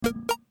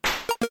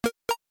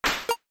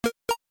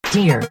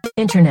Dear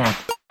Internet.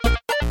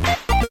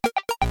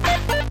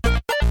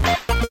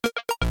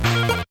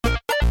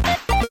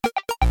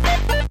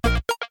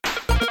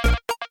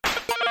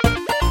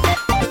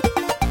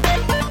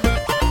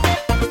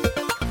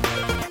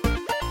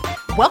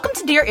 Welcome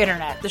to Dear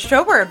Internet, the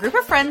show where a group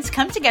of friends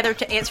come together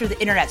to answer the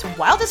internet's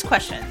wildest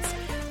questions.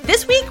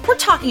 This week, we're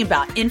talking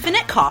about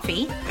infinite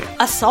coffee,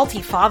 a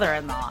salty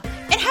father-in-law,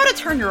 and how to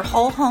turn your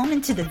whole home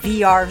into the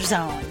VR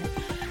zone.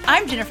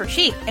 I'm Jennifer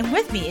Cheek, and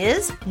with me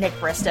is Nick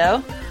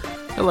Bristow.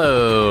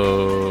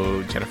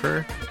 Hello,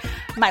 Jennifer.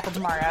 Michael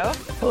Demaro.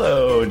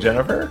 Hello,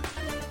 Jennifer.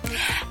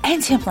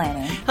 And Tim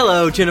Lanning.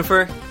 Hello,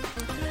 Jennifer.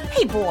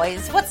 Hey,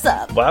 boys, what's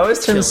up? Why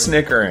was Tim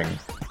snickering?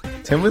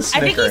 Tim was I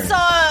snickering. think he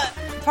saw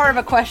part of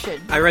a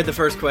question. I read the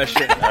first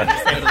question. I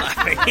just started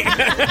laughing.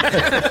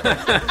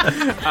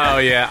 Oh,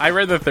 yeah. I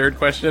read the third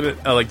question,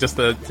 like just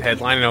the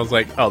headline, and I was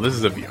like, oh, this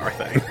is a VR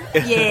thing.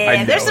 Yeah,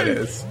 I know it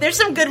is. there's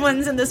some good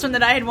ones in this one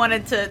that I had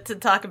wanted to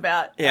talk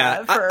about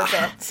for a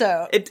bit.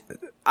 So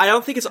I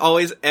don't think it's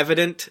always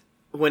evident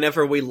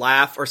whenever we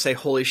laugh or say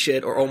holy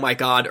shit or oh my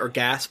god or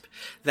gasp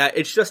that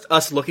it's just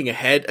us looking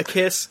ahead a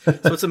kiss.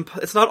 So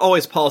it's not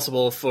always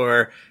possible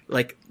for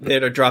like there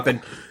to drop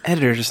an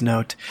editor's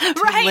note.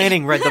 Right.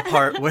 Lanning read the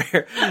part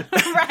where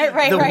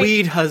the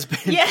weed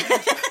husband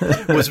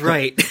was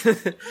right.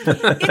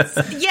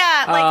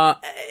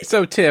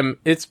 So, Tim,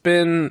 it's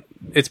been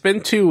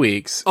 2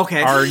 weeks.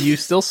 Okay. Are you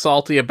still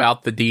salty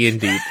about the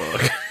D&D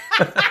book?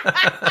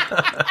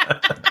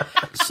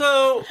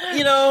 So,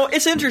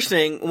 it's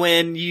interesting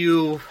when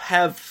you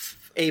have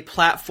a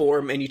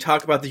platform and you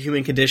talk about the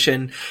human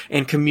condition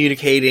and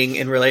communicating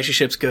and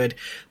relationships good,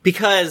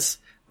 because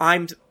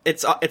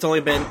it's only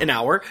been an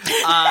hour.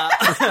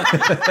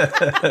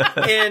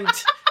 And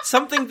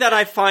something that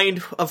I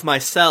find of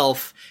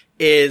myself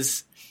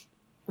is,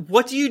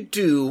 what do you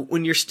do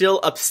when you're still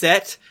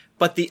upset,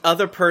 but the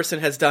other person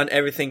has done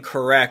everything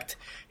correct?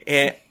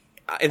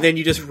 And then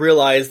you just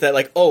realize that,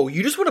 like, oh,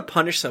 you just want to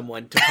punish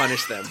someone to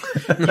punish them.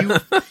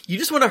 You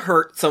just want to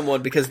hurt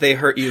someone because they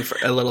hurt you for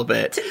a little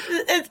bit.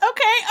 It's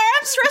okay.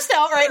 I'm stressed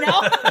out right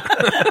now.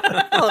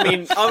 Well, I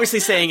mean,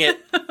 obviously saying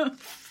it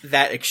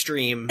that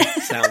extreme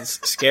sounds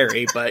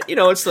scary, but,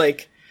 it's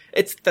like,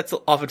 that's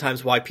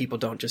oftentimes why people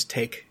don't just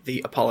take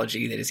the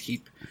apology. They just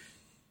keep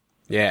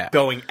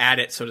going at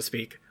it, so to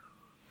speak.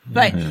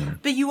 But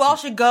you all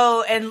should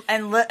go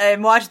and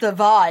watch the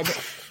VOD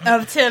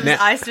of Tim's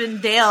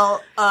Icewind Dale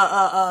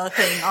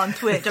thing on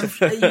Twitch.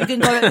 You can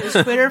go to his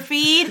Twitter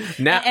feed.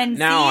 Now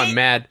see I'm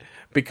mad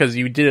because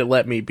you didn't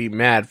let me be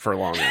mad for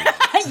long enough.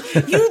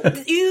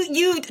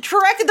 You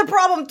corrected the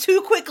problem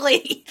too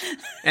quickly.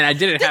 And I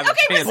didn't have a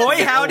chance.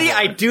 Boy, howdy,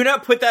 I do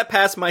not put that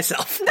past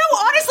myself. No,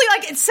 honestly,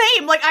 like, it's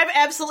same. Like, I've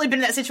absolutely been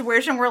in that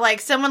situation where, like,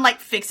 someone, like,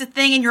 fixed a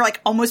thing and you're,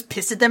 like, almost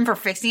pissed at them for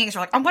fixing it. And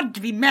you're like, I'm going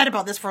to be mad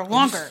about this for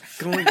longer.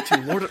 I'm going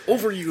to lord it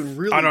over you and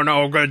really... I don't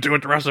know. I'm going to do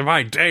it the rest of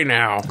my day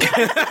now.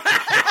 It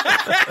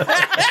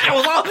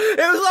was all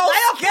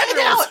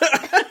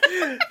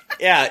scheduled.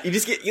 Yeah, you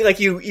just get,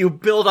 you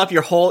build up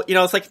your whole,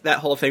 it's like that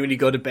whole thing when you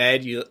go to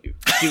bed, you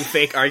do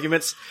fake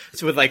arguments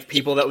with, like,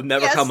 people that would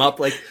never come up,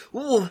 like,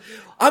 ooh,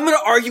 I'm gonna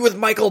argue with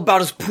Michael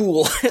about his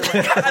pool. Like,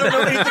 I don't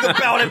know anything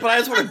about it, but I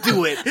just want to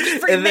do it.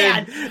 And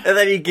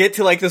then you get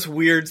to, like, this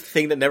weird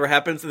thing that never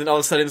happens, and then all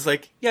of a sudden it's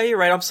like, yeah, you're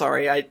right, I'm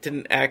sorry, I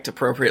didn't act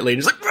appropriately. And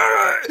it's like,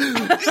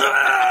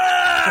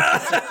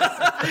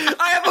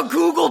 I have a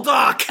Google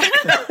Doc.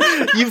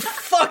 You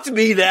fucked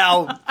me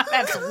now.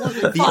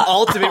 Absolutely. The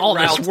ultimate all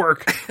route. this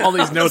work, all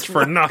these notes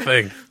for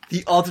nothing.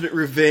 The ultimate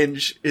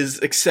revenge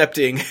is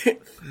accepting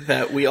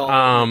that we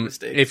all make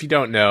mistakes. If you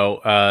don't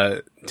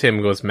know,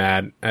 Tim was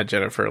mad at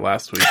Jennifer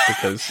last week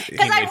because he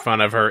made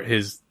fun of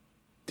his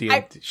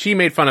D&D. She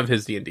made fun of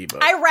his D&D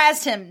book. I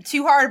razzed him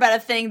too hard about a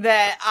thing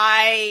that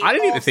I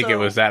didn't even think it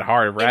was that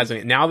hard of razzing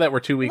it. Now that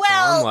we're 2 weeks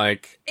on,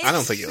 like, I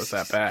don't think it was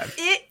that bad.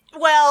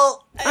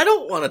 I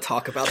don't want to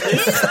talk about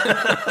this.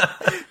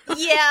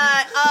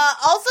 Yeah.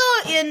 Also,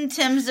 in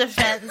Tim's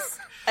defense,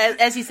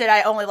 as he said,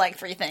 I only like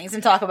 3 things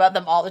and talk about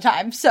them all the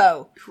time.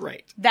 So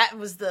right, that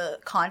was the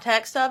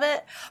context of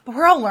it. But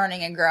we're all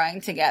learning and growing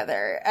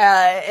together.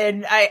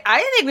 And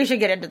I think we should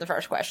get into the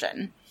first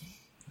question.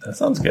 That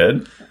sounds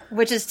good.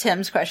 Which is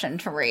Tim's question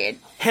to read.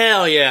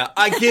 Hell yeah.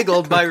 I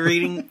giggled by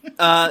reading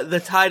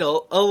the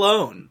title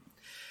alone.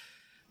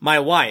 My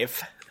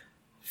wife,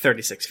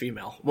 36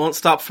 female, won't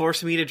stop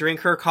forcing me to drink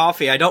her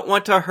coffee. I don't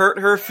want to hurt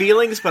her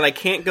feelings, but I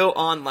can't go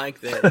on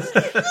like this.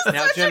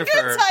 Now, Such Jennifer,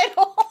 a good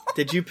title.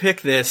 Did you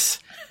pick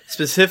this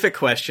specific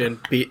question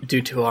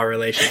due to our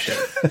relationship?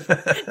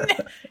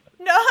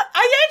 No,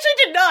 I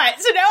actually did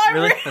not. So now I'm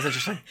really? That's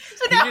interesting.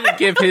 So He didn't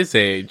give his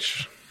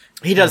age.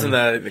 He does in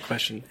the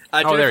question.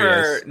 there he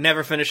Jennifer is.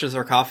 never finishes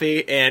her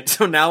coffee, and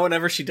so now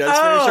whenever she does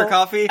finish her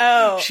coffee,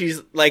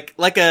 she's like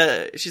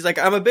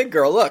I'm a big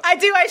girl. Look, I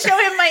do. I show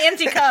him my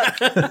empty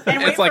cup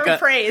and wait for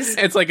praise.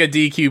 It's like a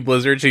DQ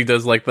Blizzard. She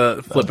does like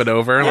the flip it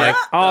over, like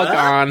all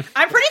gone.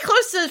 I'm pretty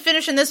close close to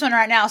finishing this one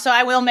right now, so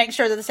I will make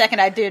sure that the second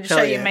I do to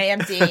show you my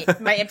empty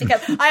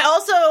cup. I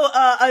also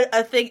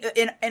I think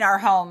in our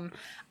home,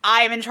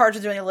 I am in charge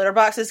of doing the litter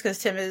boxes because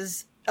Tim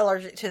is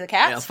allergic to the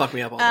cats. Yeah, fuck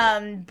me up all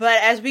day.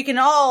 But as we can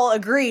all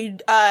agree,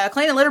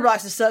 cleaning litter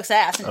boxes sucks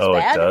ass and it's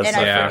bad. And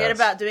I forget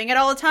about doing it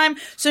all the time.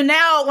 So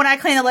now when I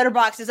clean the litter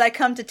boxes, I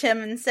come to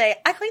Tim and say,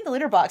 I clean the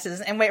litter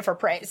boxes and wait for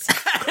praise.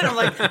 And I'm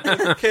like,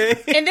 okay.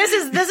 And this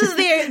is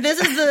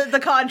the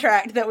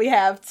contract that we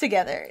have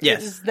together.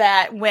 Yes. Is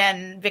that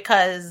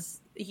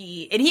because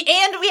we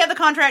have the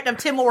contract of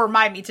Tim will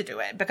remind me to do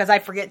it because I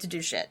forget to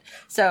do shit.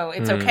 So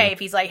it's okay if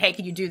he's like, hey,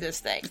 can you do this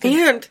thing?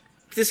 And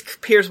this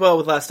pairs well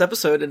with last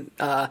episode,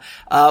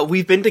 and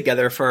we've been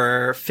together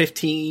for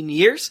 15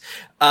 years.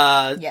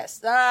 Yes.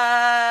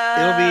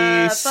 It'll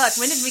be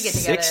when did we get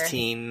together?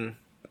 16.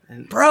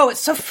 Bro, it's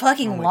so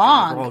fucking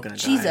long. God, we're all gonna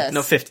Jesus. die.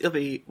 No, 50. It'll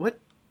be, what?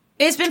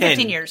 It's been 10.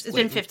 15 years. It's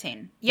been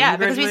 15. Yeah,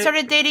 because we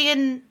started dating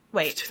in,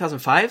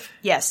 2005?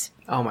 Yes.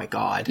 Oh my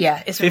God.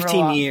 Yeah, it's been 15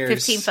 real long. years.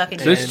 15 fucking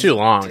So years. it's too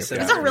long. It's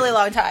a really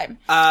long time.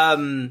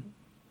 And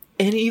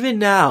even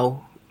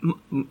now,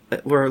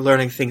 we're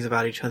learning things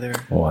about each other.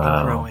 Wow.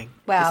 And growing.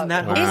 Wow. Isn't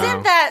that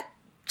Isn't that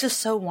just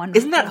so wonderful?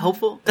 Isn't that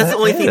hopeful? That's the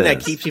only thing that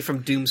is. keeps me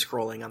from doom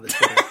scrolling on the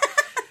Twitter.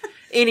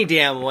 Any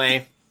damn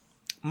way.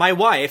 My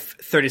wife,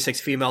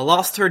 36 female,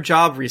 lost her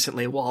job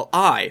recently while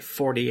I,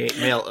 48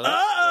 male.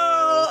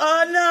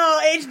 Oh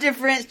no, age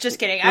difference. Just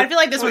kidding. I feel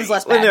like this one's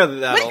less bad. When they're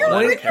that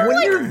old.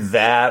 When you're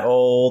that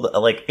old,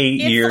 like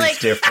 8 It's years like-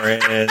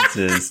 difference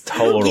is Who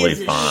totally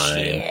gives a fine.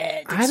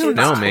 shit? I don't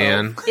know,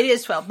 man. It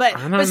is 12, but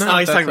I don't know. he's If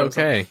talking that's about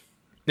okay.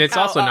 It's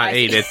also oh, not I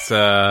 8. see. It's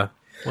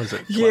what is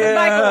it? Yeah.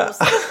 Michael's.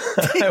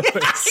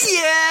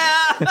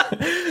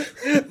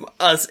 Yeah!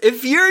 Us.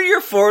 If you're in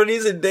your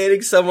 40s and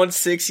dating someone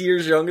 6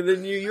 years younger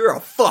than you, you're a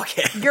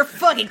fuckhead. You're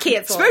fucking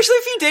canceled. Especially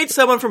if you date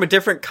someone from a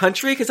different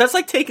country, because that's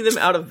like taking them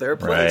out of their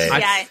place.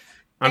 Right. Yeah.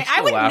 I'm I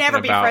still would laughing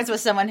never be about- friends with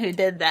someone who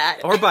did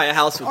that. Or buy a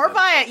house with Or them.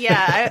 buy it,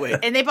 yeah. Wait.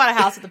 And they bought a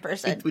house with the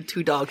person. With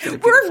 2 dogs. And a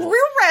We're beautiful-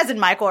 razzing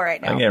Michael right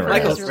now. I get for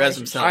Michael's his res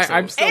relationship. himself.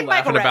 I'm still And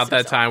Michael laughing about Rest that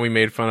himself. time we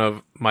made fun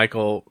of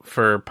Michael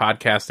for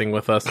podcasting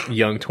with us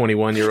young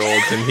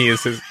 21-year-olds, and he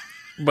is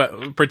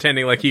but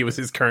pretending like he was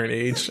his current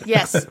age.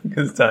 Yes.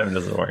 Because time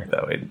doesn't work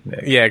that way,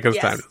 Nick. Yeah, because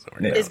Yes. time doesn't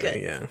work. It's that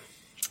way, good. Yeah.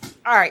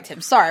 All right,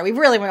 Tim. Sorry, we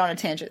really went on a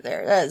tangent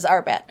there. That is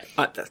our bad.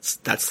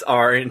 That's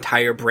our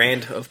entire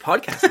brand of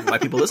podcasting, why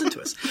people listen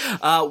to us.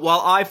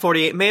 While I,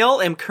 48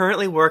 male, am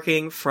currently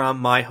working from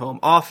my home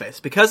office.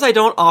 Because I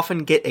don't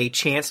often get a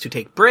chance to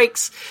take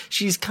breaks,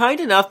 she's kind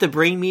enough to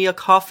bring me a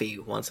coffee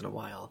once in a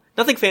while.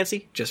 Nothing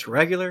fancy, just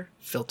regular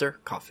filter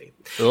coffee.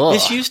 Ugh.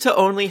 This used to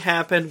only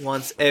happen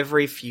once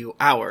every few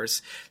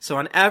hours. So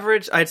on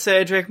average, I'd say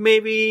I drink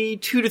maybe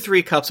 2 to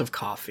 3 cups of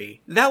coffee.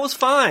 That was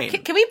fine.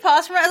 Can we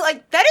pause for a minute?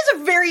 Like, that is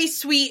a very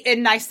sweet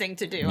and nice thing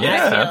to do.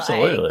 Yeah, I feel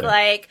absolutely.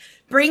 Like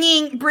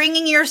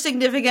bringing your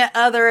significant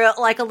other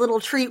like a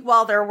little treat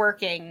while they're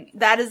working.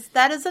 That is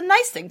a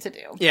nice thing to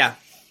do. Yeah.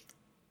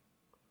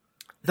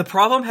 The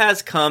problem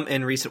has come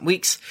in recent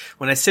weeks.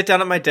 When I sit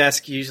down at my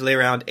desk, usually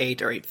around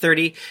 8 or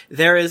 8:30,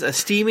 there is a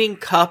steaming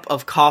cup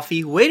of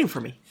coffee waiting for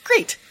me.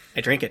 Great.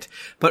 I drink it.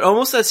 But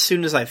almost as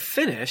soon as I've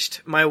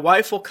finished, my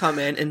wife will come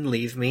in and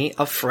leave me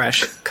a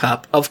fresh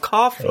cup of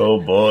coffee. Oh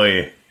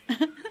boy.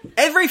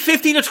 Every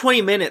 15 to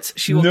 20 minutes,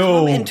 she will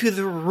No. come into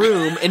the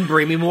room and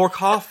bring me more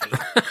coffee.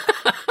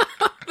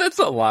 That's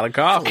a lot of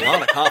coffee. A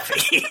lot of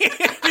coffee.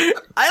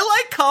 I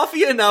like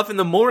coffee enough in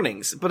the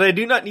mornings, but I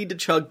do not need to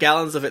chug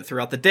gallons of it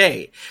throughout the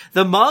day.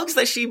 The mugs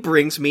that she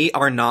brings me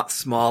are not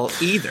small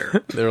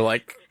either. They're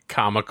like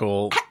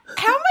comical.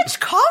 How much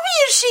coffee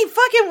is she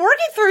fucking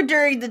working through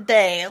during the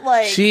day?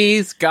 Like,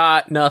 She's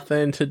got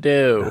nothing to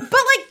do. but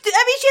like,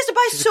 I mean, she has to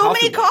buy so coffee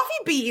many boy.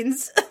 coffee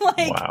beans.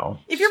 Like, Wow.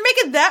 if you're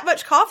making that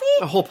much coffee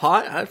A whole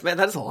pot? Man,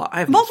 that is a lot. I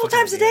have no multiple fucking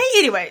times a idea. day,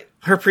 anyway.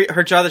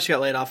 Her job that she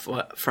got laid off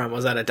from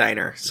was at a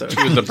diner, so She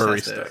was a just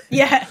has to- barista.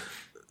 Yeah.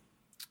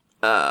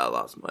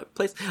 lost my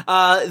place.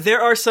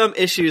 There are some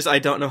issues I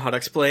don't know how to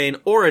explain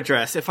or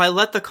address. If I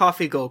let the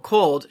coffee go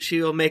cold,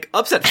 she will make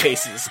upset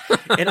faces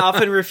and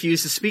often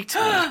refuse to speak to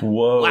me.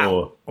 Whoa.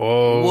 Wow.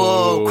 Oh.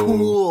 Whoa,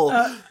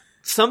 cool.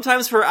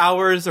 Sometimes for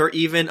hours or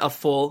even a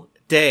full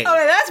day.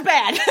 Okay, that's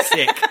bad.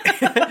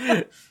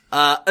 Sick.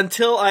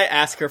 Until I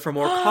ask her for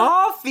more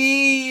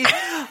coffee.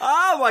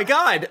 Oh my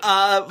god.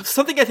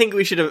 Something I think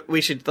we should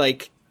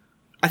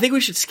I think we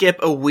should skip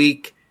a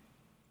week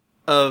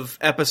of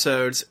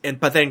episodes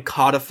but then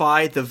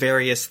codify the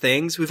various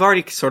things. We've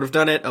already sort of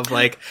done it of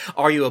like,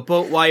 are you a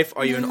boat wife?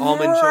 Are you an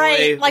almond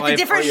Right, joy like wife? the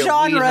different Are you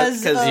a weed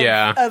genres hut? 'Cause-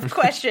 Yeah. of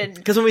question.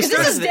 'Cause when we this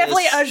started is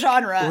definitely this- a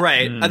genre.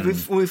 Right. When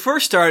we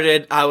first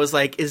started, I was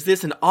like, is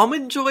this an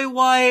almond joy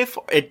wife?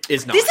 It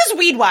is not. This is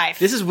Weed Wife.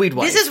 This is Weed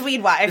Wife. This is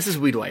Weed Wife. This is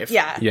Weed Wife.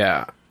 Yeah.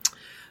 Yeah.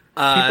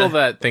 People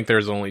that think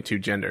there's only 2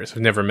 genders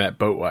have never met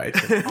boat wife.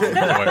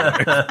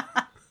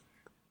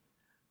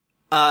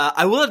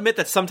 I will admit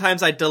that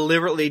sometimes I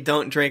deliberately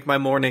don't drink my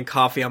morning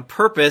coffee on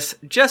purpose,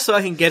 just so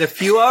I can get a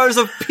few hours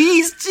of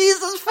peace.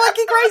 Jesus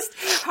fucking Christ!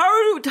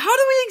 How do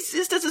we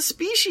exist as a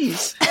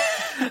species?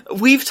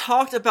 We've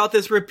talked about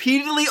this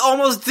repeatedly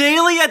almost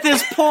daily at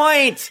this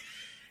point.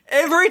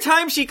 Every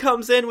time she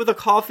comes in with a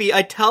coffee,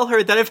 I tell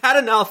her that I've had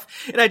enough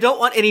and I don't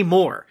want any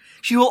more.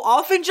 She will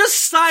often just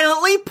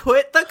silently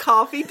put the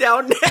coffee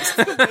down next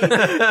to me. In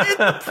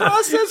the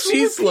process,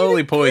 she's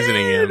slowly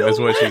poisoning him, is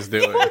what she's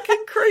doing.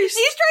 Fucking crazy.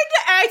 She's trying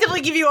to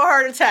actively give you a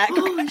heart attack.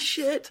 Holy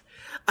shit.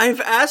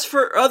 I've asked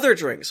for other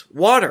drinks,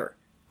 water,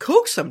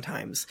 Coke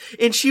sometimes,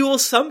 and she will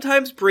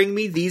sometimes bring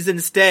me these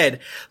instead.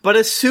 But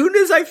as soon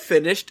as I've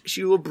finished,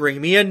 she will bring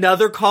me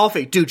another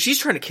coffee. Dude, she's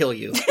trying to kill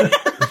you.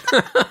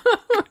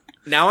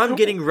 Now I'm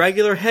getting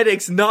regular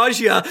headaches,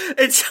 nausea,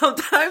 and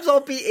sometimes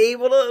I'll be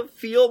able to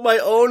feel my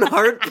own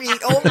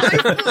heartbeat. Oh my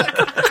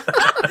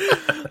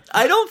god.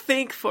 I don't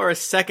think for a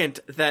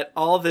second that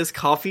all this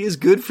coffee is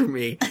good for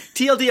me.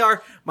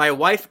 TLDR, my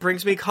wife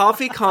brings me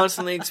coffee,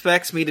 constantly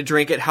expects me to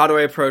drink it. How do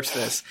I approach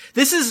this?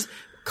 This is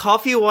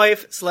Coffee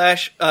Wife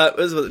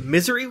 /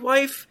 Misery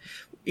Wife?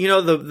 You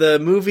know, the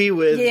movie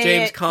with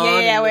James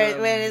Caan? Yeah,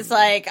 when it's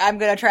like, I'm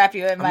gonna trap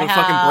you in my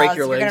house. Fucking break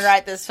your legs. You're gonna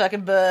write this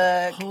fucking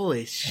book.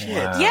 Holy shit.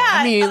 Wow. Yeah.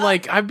 I mean,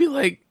 I'd be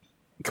like,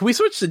 can we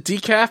switch to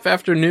decaf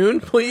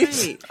afternoon,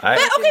 please? Right.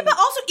 But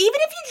also, even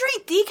if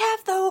you drink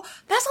decaf, though,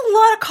 that's a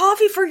lot of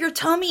coffee for your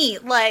tummy.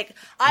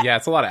 Yeah,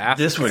 it's a lot of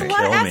acid. This would It's a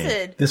lot of kill me.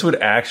 acid. This would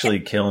actually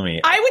kill me.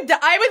 I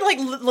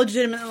would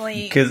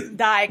legitimately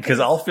die.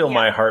 Because I'll feel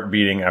my heart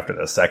beating after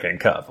the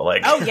second cup.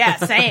 Oh yeah,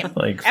 same.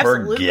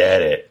 Absolutely.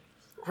 Forget it.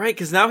 Right,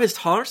 because now his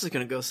tolerance is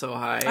going to go so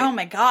high. Oh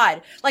my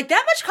god. That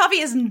much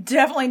coffee is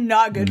definitely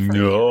not good for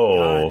you.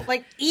 No.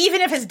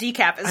 Even if his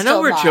decaf is I know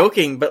still we're not.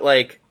 joking, but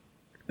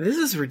this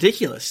is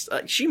ridiculous.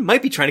 She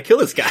might be trying to kill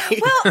this guy.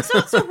 Well,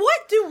 so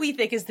what do we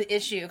think is the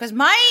issue? Because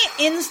my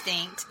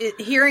instinct,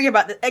 hearing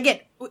about this, again,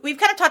 we've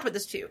kind of talked about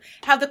this too,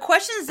 how the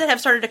questions that have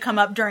started to come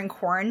up during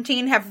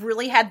quarantine have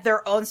really had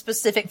their own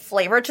specific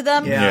flavor to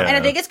them. Yeah. And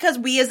I think it's because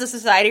we as a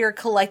society are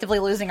collectively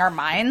losing our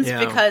minds. Yeah.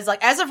 Because,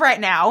 as of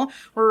right now,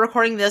 we're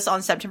recording this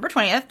on September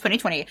 20th,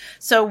 2020.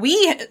 So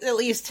we, at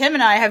least Tim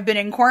and I, have been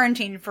in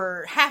quarantine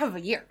for half of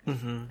a year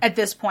at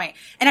this point.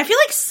 And I feel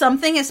like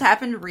something has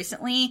happened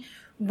recently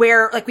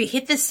where we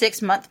hit this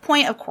 6-month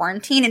point of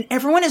quarantine and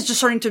everyone is just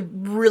starting to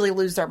really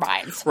lose their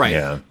minds. Right.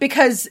 Yeah.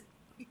 Because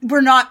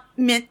we're not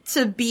meant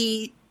to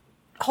be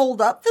holed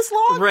up this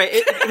long.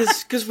 Right.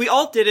 Because we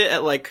all did it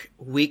at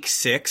week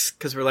 6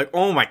 because we're like,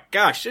 oh my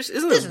gosh, this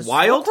is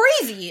wild. So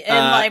crazy.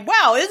 And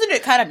wow, isn't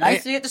it kind of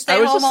nice to get to stay I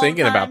was home just all the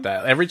thinking time? about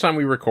that. Every time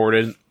we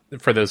recorded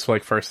for those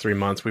first 3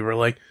 months, we were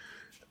like,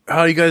 how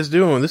are you guys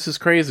doing? This is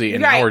crazy.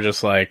 And Right. now we're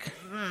just like,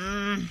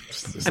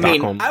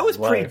 Stockholm I was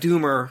life.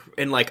 pre-doomer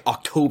in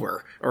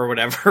October or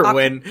whatever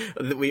when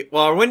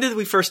did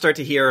we first start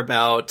to hear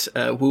about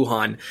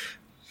Wuhan?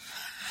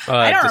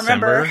 I don't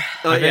December, remember.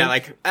 Oh I yeah,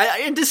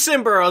 think. in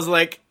December I was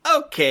like,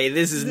 okay,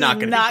 this is not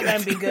going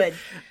to be good.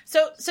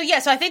 So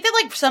I think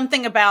that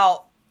something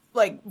about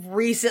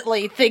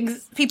recently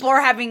people are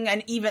having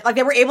an even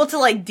they were able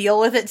to deal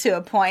with it to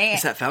a point.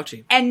 Is that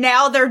Fauci? And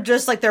now they're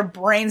just their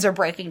brains are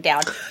breaking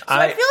down. So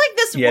I feel like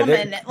this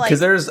woman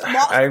because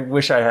I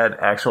wish I had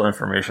actual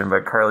information,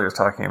 but Carly was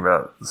talking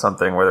about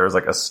something where there was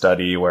a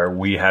study where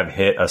we have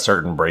hit a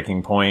certain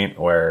breaking point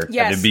where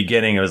at the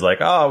beginning it was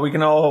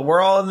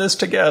we're all in this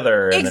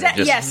together, and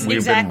then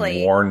we've been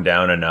worn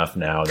down enough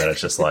now that it's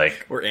just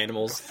we're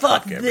animals.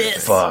 Fuck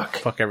this.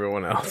 Fuck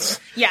everyone else.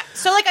 Yeah.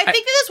 So I think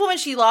that this woman,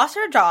 she lost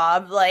her job.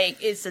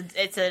 It's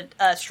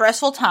a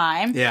stressful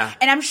time. Yeah.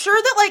 And I'm sure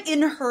that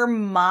in her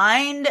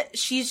mind,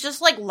 she's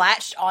just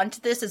latched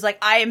onto this as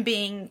I am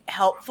being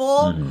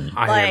helpful.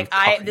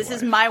 Mm-hmm. This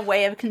is my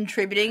way of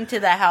contributing to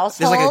the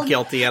household. There's a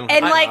guilty and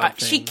thing.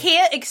 she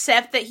can't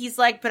accept that he's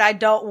but I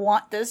don't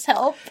want this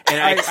help. And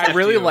I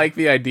really like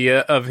the idea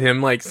of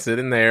him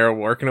sitting there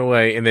working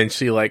away, and then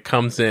she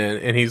comes in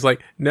and he's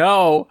like,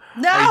 no,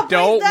 I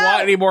don't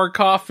want any more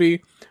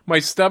coffee. My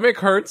stomach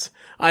hurts.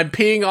 I'm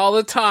peeing all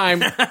the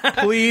time.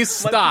 Please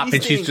stop.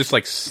 And she's just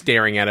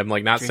staring at him,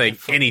 not saying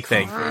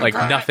anything,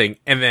 nothing.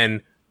 And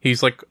then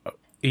he's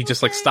he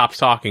just stops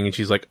talking, and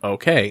she's like,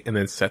 okay, and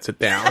then sets it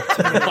down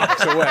and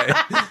walks away.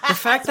 The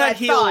fact that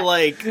he'll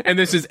and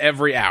this is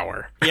every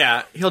hour.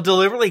 Yeah, he'll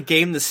deliberately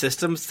game the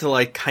systems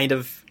to kind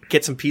of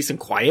get some peace and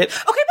quiet.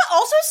 Okay, but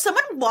also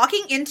someone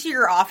walking into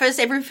your office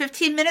every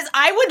 15 minutes,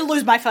 I would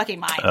lose my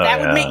fucking mind. That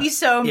would make me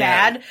so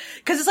mad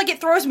because it's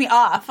it throws me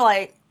off.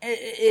 I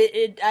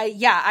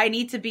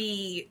need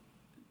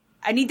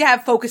to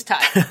have focus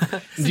time.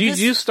 Do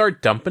you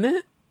start dumping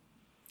it?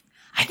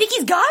 I think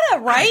he's gotta,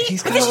 right?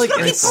 He's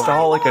gotta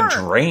install a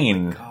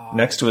drain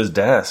next to his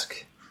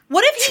desk.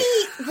 What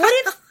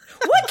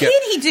can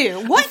he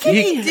do? What can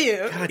he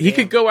do? He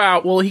could go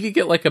out. Well, he could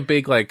get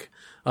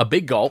a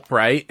big gulp,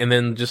 right, and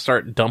then just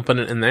start dumping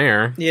it in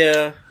there.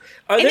 Yeah.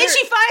 And then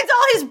she finds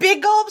all his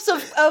big gulps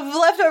of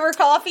leftover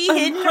coffee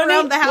hidden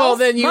around the house. Well,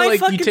 then you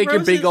you take your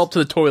big roses. gulp to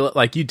the toilet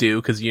like you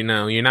do, because you're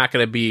not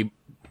going to be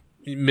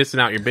missing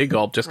out your big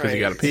gulp just because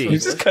you got to pee.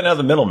 He's just cutting out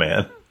the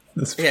middleman.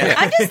 I'm just thinking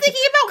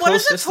about what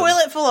does a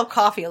toilet full of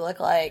coffee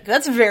look like?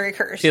 That's very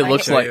cursed. It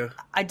looks like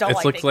I don't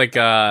it looks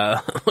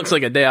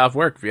like a day off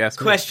work. If you ask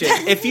me. Question: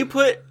 if you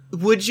put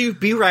would you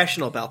be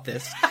rational about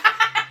this?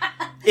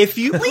 If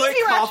you put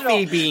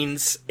coffee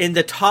beans in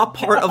the top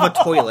part of a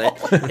toilet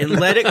and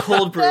let it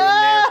cold brew in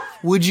there,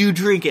 would you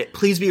drink it?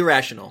 Please be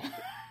rational.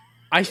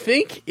 I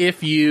think it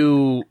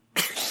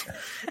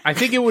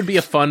would be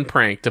a fun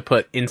prank to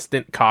put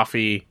instant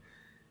coffee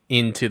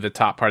into the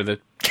top part of the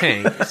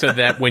tank so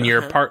that when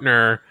your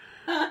partner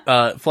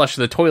flushed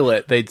the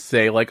toilet, they'd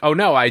say, like, oh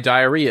no, I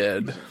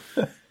diarrheaed.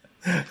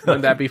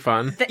 Wouldn't that be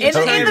fun? In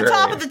the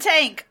top of the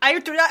tank. I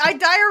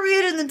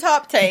diarrheaed in the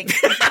top tank.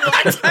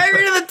 I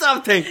diarrheaed in the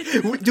top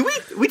tank. Do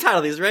we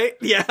title these, right?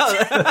 Yeah.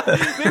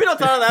 Maybe don't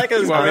title that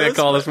because you want me to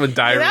call this one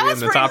diarrhea in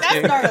the top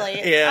tank? That's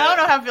gnarly. Yeah. I don't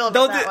know how I feel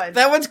about that one.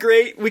 That one's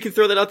great. We can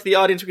throw that out to the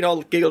audience. We can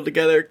all giggle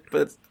together.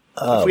 But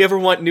if we ever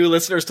want new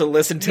listeners to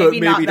listen to it,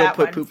 maybe don't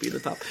put poopy in the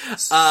top.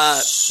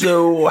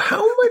 So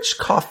how much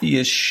coffee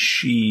is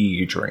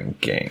she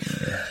drinking?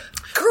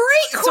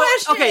 Great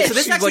question. So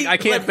this she's actually, like,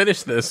 I can't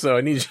finish this, so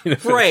I need you to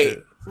finish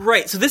it.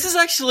 Right. So this is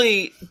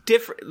actually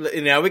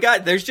different. Now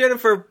there's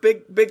Jennifer,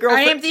 big girl.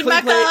 I emptied my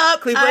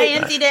cup. I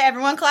emptied it.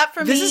 Everyone clap for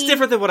me. This is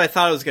different than what I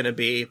thought it was going to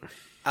be.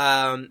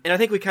 And I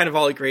think we kind of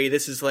all agree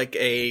this is like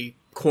a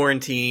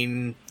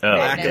quarantine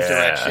active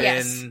direction.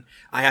 Yes.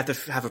 I have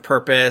to have a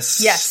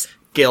purpose. Yes.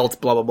 Guilt,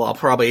 blah, blah, ball.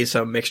 Probably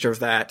some mixture of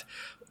that.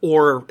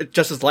 Or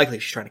just as likely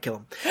she's trying to kill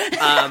him.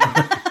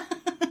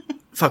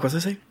 Fuck, what was I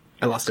saying?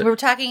 I lost it. We were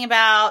talking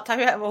about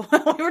diarrhea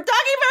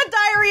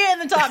in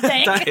the top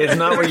tank. It's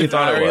not what you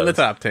thought it was. In the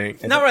top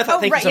tank. Not what I thought.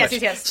 Thank you so much.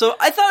 Yes. So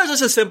I thought it was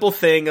just a simple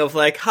thing of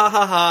like, ha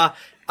ha ha.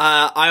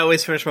 I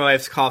always finish my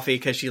wife's coffee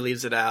because she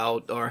leaves it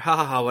out, or ha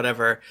ha ha,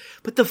 whatever.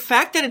 But the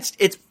fact that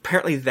it's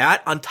apparently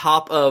that on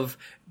top of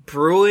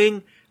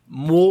brewing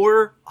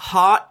more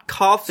hot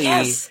coffee.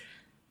 Yes.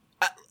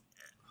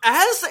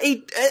 As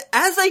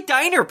a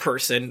diner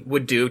person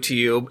would do to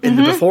you in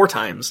the before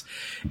times,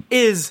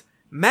 is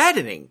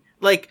maddening.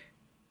 Like,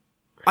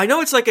 I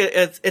know it's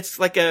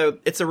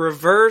a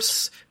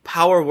reverse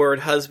Power Word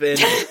husband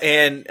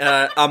and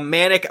a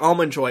manic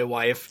Almond Joy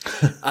wife,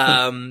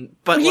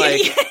 but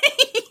like,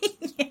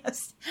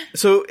 yes.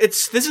 So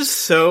this is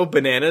so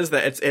bananas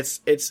that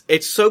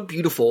it's so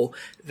beautiful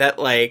that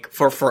like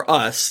for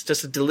us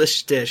just a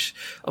delish dish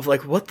of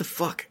like what the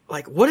fuck,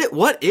 like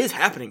what is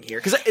happening here,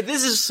 because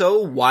this is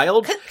so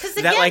wild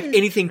that like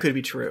anything could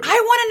be true.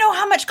 I want to know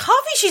how much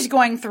coffee she's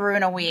going through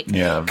in a week.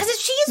 Yeah, because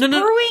she's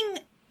brewing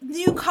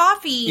new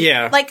coffee,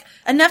 like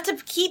enough to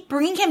keep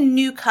bringing him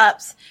new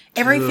cups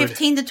every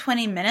 15 to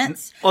 20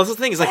 minutes. Well, that's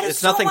the thing is like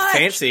it's nothing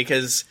fancy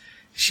because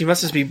she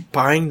must just be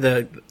buying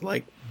the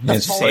like. The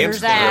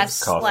Folger's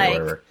ass, coffee, like,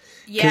 whatever.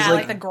 Yeah,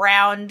 like the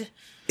ground.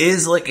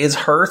 Is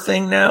her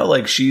thing now?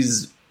 Like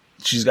she's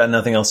got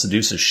nothing else to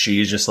do, so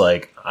she's just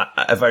like,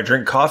 if I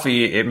drink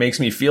coffee, it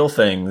makes me feel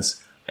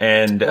things,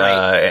 and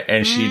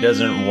she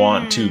doesn't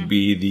want to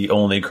be the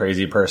only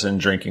crazy person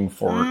drinking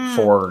for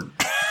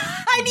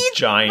I need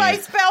my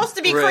spouse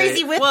to be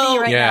crazy with me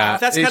right now.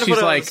 That's kind of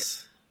what like.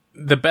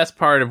 The best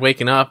part of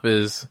waking up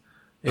is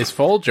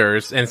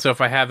Folgers, and so if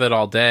I have that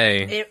all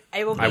day,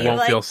 I won't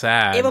feel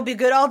sad. It will be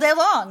good all day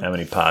long. How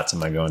many pots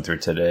am I going through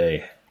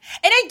today?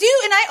 And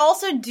I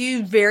also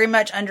do very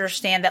much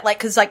understand that, like,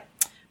 because, like,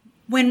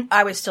 when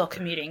I was still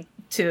commuting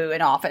to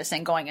an office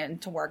and going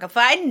into work, if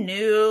I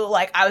knew,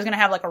 like, I was going to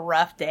have, like, a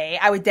rough day,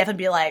 I would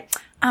definitely be like,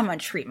 I'm going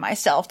to treat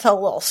myself to a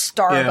little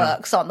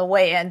Starbucks on the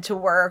way into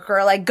work,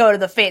 or, like, go to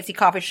the fancy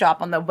coffee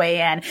shop on the way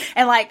in.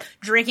 And, like,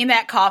 drinking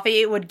that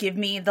coffee would give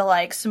me the,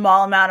 like,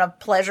 small amount of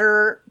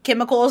pleasure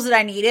chemicals that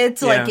I needed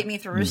to, like, get me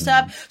through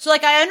stuff. So,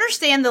 like, I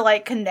understand the,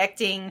 like,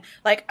 connecting,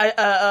 like,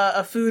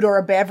 a food or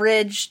a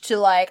beverage to,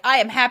 like, I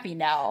am happy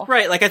now.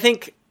 Right, like, I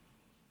think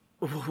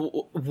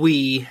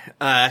we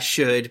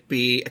should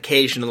be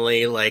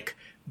occasionally like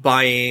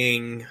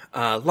buying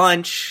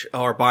lunch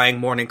or buying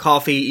morning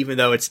coffee, even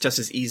though it's just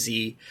as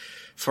easy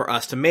for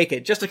us to make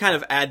it, just to kind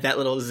of add that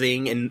little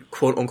zing and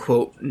quote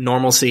unquote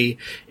normalcy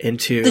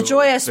into the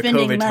joy of spending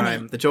COVID money.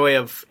 time, the joy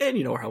of, and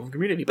you know, our health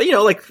community. But you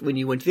know, like when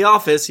you went to the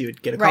office, you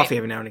would get a coffee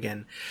every now and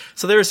again.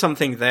 So there is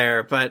something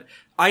there, but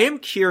I am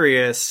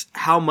curious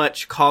how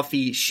much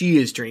coffee she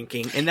is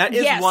drinking, and that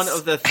is one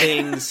of the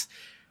things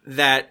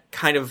that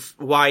kind of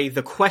why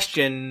the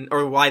question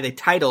or why the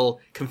title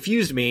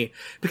confused me,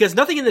 because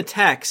nothing in the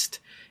text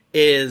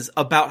is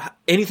about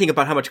anything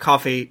about how much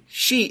coffee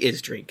she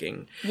is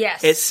drinking.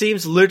 Yes. It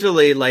seems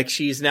literally like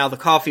she's now the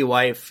coffee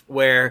wife,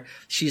 where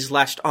she's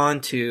latched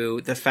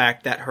onto the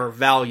fact that her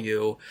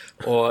value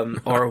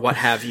or what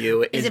have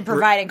you is in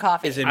providing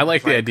coffee. I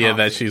like the idea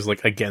that she's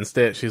like against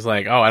it. She's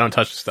like, oh, I don't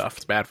touch the stuff.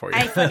 It's bad for you.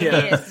 I fucking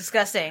hate it. It's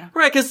disgusting.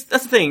 Right, because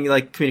that's the thing,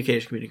 like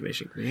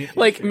communication.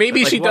 Like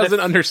maybe she doesn't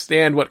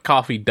understand what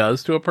coffee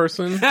does to a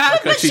person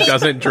because she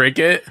doesn't drink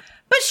it.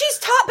 But she's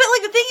taught. But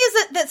like the thing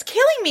is that's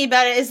killing me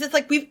about it is that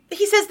like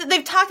he says that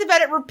they've talked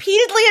about it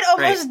repeatedly and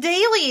almost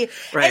daily,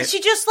 and she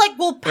just like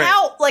will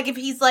pout like if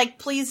he's like,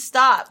 please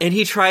stop. And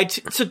he tried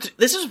to. So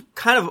this is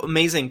kind of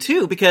amazing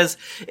too, because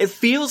it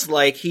feels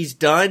like he's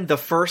done the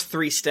first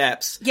 3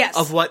 steps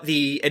of what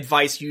the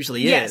advice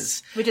usually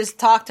is, which is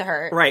talk to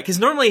her. Right, because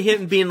normally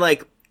him being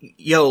like,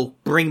 yo,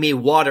 bring me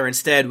water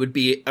instead would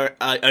be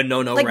a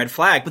no-no red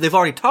flag, but they've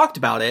already talked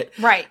about it.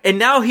 Right. And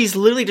now he's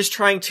literally just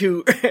trying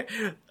to,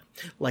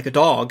 like a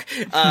dog,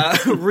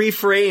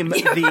 reframe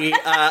the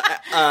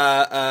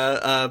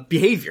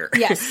behavior.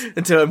 Yes.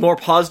 Into a more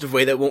positive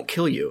way that won't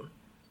kill you.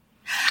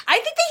 I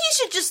think that he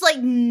should just, like,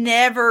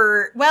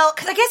 never... Well,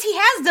 because I guess he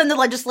has done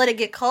the Just Let It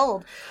Get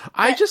Cold.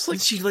 I just,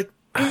 like... She, like...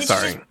 Sorry. She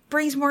just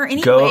brings more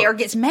anyway or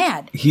gets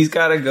mad. He's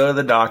got to go to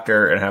the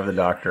doctor and have the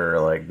doctor,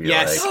 like, be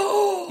like...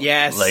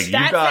 Yes. Like, you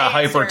got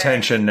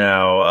hypertension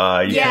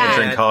now. You can't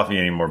drink coffee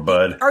anymore,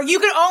 bud. Or you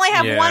can only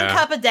have 1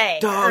 cup a day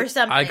or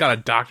something. I got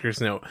a doctor's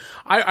note.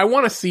 I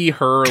want to see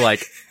her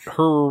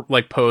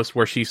post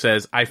where she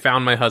says, I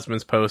found my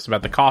husband's post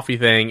about the coffee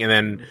thing, and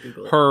then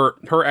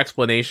her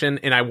explanation,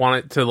 and I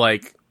want it to,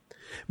 like...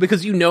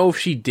 Because if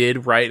she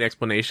did write an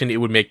explanation, it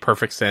would make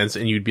perfect sense,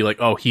 and you'd be like,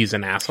 "Oh, he's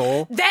an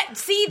asshole."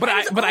 But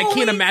I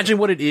can't imagine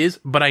what it is.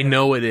 But I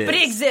know it is. But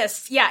it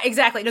exists. Yeah,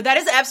 exactly. No, that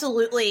is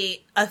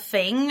absolutely a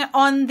thing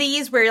on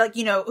these where, like,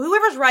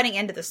 whoever's writing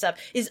into this stuff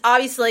is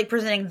obviously, like,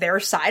 presenting their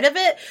side of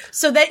it.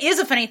 So that is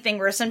a funny thing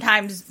where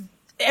sometimes,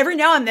 every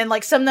now and then,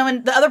 like,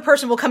 the other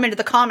person will come into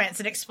the comments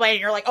and explain, and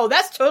you're like, oh,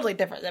 that's totally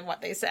different than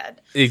what they said.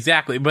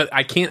 Exactly, but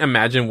I can't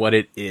imagine what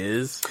it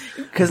is.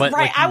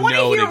 I want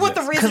to hear what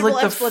the reasonable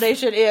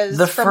explanation is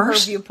from her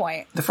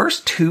viewpoint. The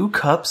first 2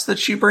 cups that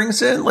she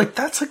brings in, like,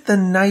 that's, like, the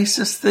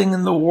nicest thing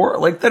in the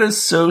world. Like, that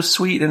is so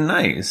sweet and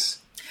nice.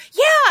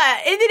 Yeah,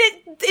 and then it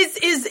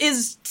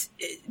is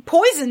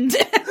poisoned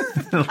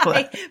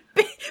by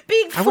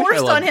being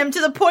forced on him to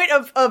the point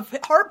of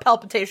heart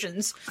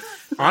palpitations.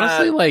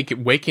 Honestly, like,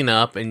 waking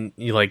up and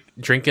you, like,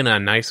 drinking a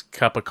nice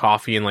cup of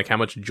coffee and, like, how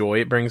much joy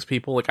it brings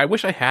people. Like, I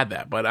wish I had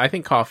that, but I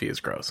think coffee is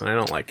gross and I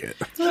don't like it.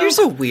 Here's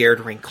a weird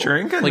wrinkle.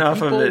 Drink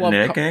enough of it,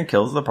 Nick, and it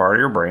kills the part of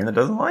your brain that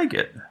doesn't like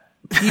it.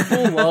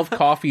 People love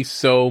coffee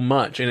so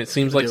much, and it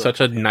seems like such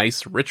a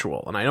nice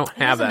ritual, and I don't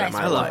have that in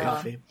my life.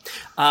 Coffee.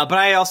 But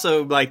I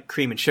also like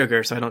cream and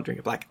sugar, so I don't drink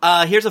it black.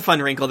 Here's a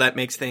fun wrinkle that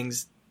makes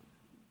things...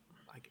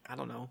 I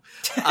don't know.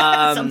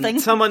 Something.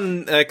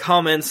 Someone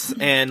comments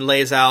and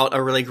lays out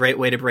a really great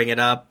way to bring it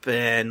up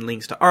and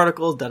links to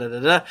articles, and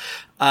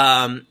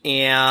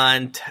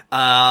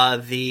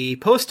the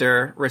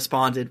poster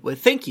responded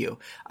with, "Thank you.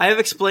 I have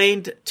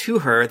explained to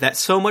her that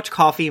so much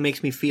coffee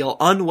makes me feel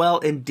unwell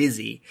and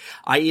dizzy.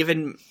 I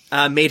even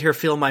made her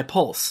feel my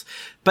pulse.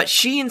 But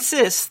she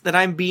insists that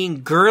I'm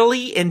being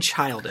girly and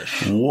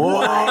childish."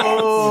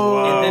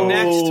 Whoa! And the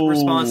next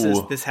response is,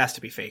 "This has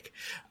to be fake."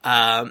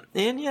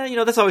 And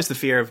yeah, that's always the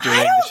fear of doing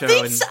the show.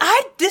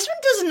 This one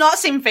does not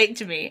seem fake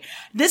to me.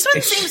 This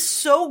one seems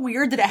so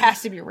weird that it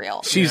has to be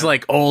real. She's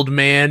like, "Old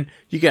man,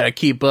 you gotta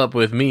keep up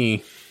with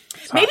me."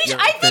 Maybe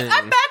I think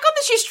I'm back on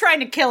that she's trying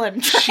to kill him.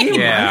 She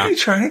might be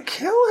trying to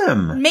kill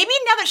him. Maybe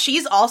now that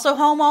she's also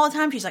home all the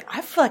time, she's like,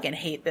 I fucking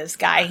hate this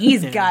guy.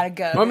 He's gotta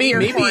go. Well,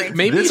 maybe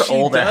this she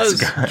old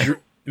does. Ass guy.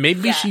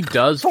 Maybe she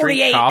does 48.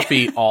 drink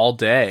coffee all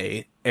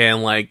day,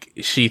 and like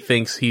she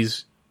thinks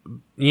he's,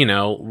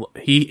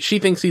 she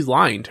thinks he's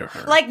lying to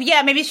her. Like,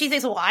 yeah, maybe she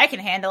thinks, well, I can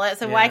handle it,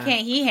 so why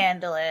can't he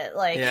handle it?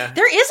 Like,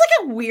 there is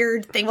like a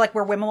weird thing, like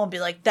where women will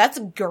be like, "That's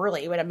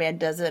girly" when a man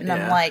does it, and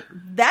I'm like,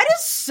 that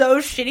is so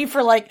shitty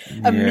for like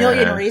a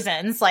million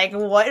reasons. Like,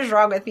 what is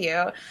wrong with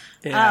you?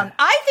 Yeah.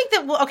 I think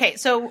that,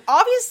 so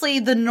obviously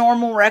the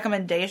normal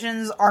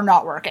recommendations are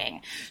not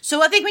working.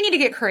 So I think we need to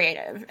get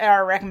creative in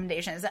our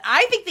recommendations.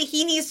 I think that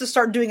he needs to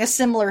start doing a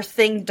similar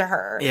thing to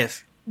her.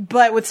 Yes.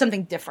 But with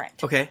something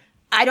different. Okay.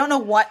 I don't know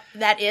what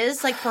that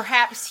is. Like,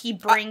 perhaps he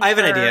brings I have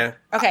an idea.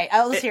 Okay,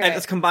 let's hear it.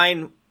 Let's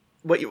combine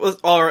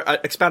or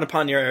expound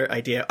upon your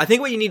idea. I think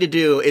what you need to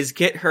do is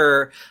get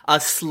her a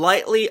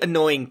slightly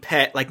annoying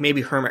pet, like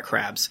maybe hermit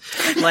crabs.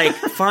 Like,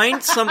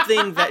 find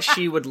something that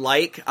she would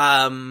like,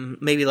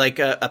 maybe like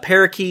a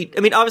parakeet.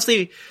 I mean,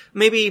 obviously,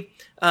 maybe,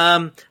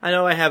 I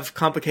know I have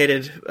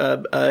complicated,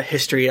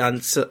 history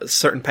on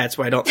certain pets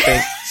where I don't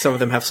think some of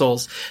them have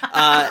souls.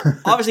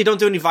 Obviously don't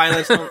do any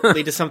violence, don't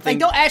lead to something. Like,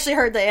 don't actually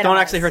hurt the animal.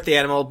 Don't actually hurt the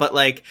animal, but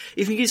like,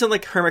 if you can do something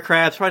like hermit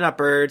crabs, probably not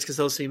birds, because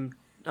those seem...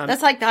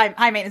 That's like the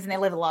high maintenance and they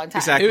live a long time.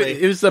 Exactly.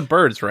 It was the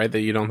birds, right, that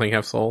you don't think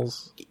have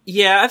souls?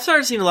 Yeah, I've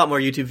started seeing a lot more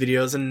YouTube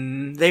videos,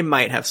 and they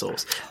might have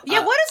souls.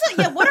 Yeah, what is it?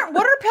 Yeah, what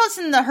are pets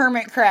in the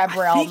hermit crab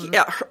realm?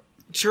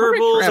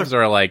 Gerbils crabs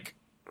are like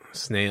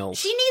snails.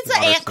 She needs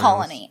an ant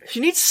colony. She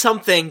needs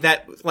something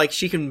that like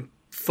she can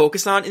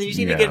focus on, and you just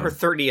need to get her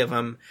 30 of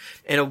them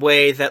in a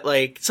way that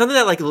like something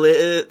that like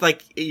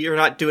you're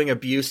not doing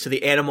abuse to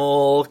the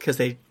animal because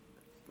they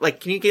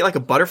like. Can you get like a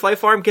butterfly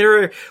farm? Get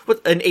her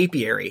with an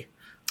apiary.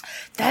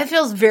 That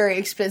feels very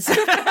expensive.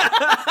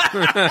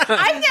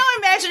 I'm now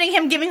imagining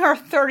him giving her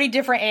 30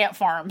 different ant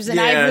farms, and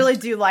I really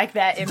do like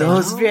that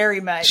image very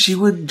much. She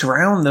would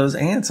drown those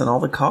ants in all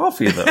the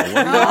coffee, though. What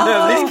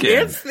are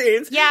you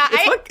thinking?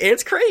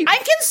 Ants crazy.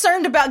 I'm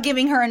concerned about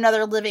giving her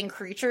another living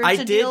creature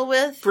to deal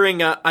with.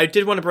 I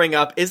did want to bring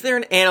up, is there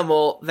an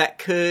animal that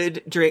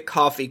could drink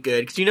coffee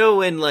good? Because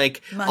when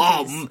like,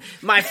 monkeys.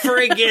 My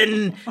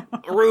friggin'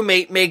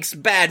 roommate makes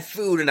bad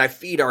food and I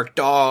feed our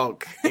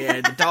dog.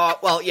 And the dog,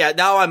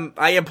 now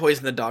I am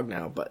poisoning the dog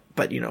now, but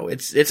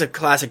it's a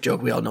classic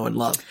joke we all know and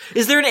love.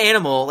 Is there an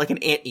animal, like an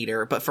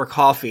anteater, but for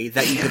coffee,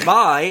 that you could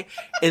buy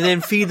and then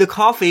feed the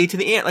coffee to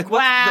the ant? Like, what?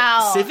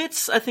 Wow.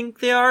 Civets, I think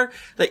they are,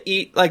 that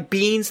eat, like,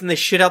 beans and they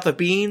shit out the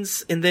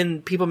beans and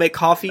then people make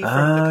coffee from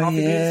the coffee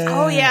beans.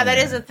 Oh, yeah, that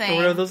is a thing. Or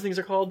whatever those things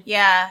are called.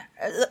 Yeah.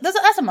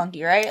 That's a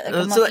monkey, right? Like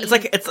a So it's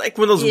like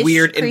one of those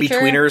weird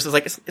in-betweeners. It's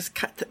like, it's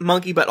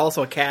monkey, but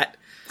also a cat.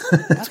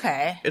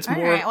 Okay. It's all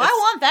more. right. Well, I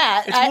want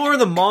that. It's more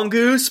the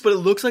mongoose, but it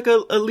looks like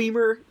a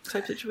lemur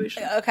type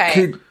situation.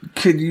 Okay.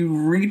 Could you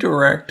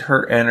redirect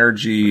her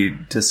energy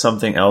to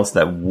something else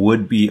that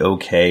would be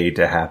okay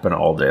to happen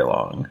all day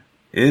long?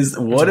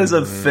 What is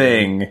a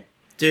thing,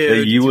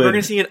 dude? that We're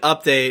gonna see an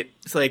update.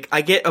 It's like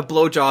I get a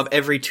blowjob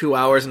every 2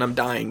 hours and I'm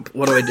dying.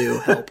 What do I do?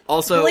 Help!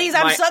 Also, please,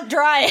 I'm sucked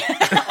dry.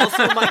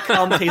 Also, my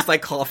cum tastes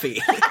like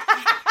coffee.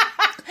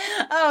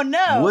 Oh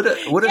no!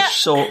 Would a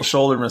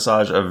shoulder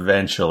massage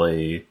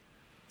eventually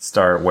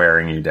start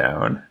wearing you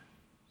down?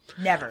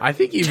 Never. I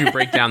think if you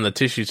break down the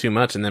tissue too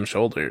much in them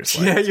shoulders,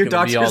 yeah, your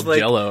doctor's be all like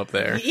jello up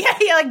there. Yeah,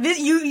 like this.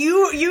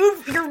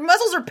 Your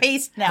muscles are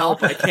paste now.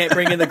 Help! I can't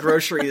bring in the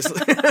groceries.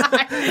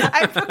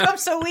 I've become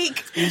so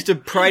weak. I used to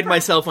pride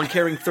myself on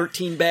carrying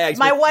 13 bags.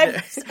 My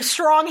wife's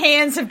strong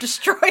hands have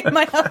destroyed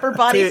my upper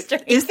body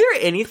strength. Is there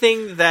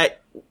anything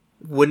that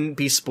wouldn't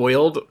be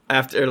spoiled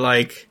after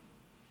like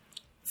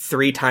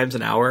 3 times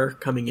an hour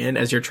coming in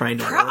as you're trying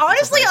to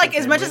honestly, like,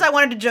 as much as I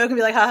wanted to joke and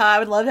be like, haha, I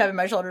would love having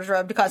my shoulders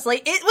rubbed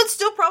constantly, it would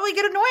still probably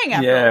get annoying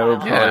after a while.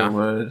 It probably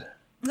would.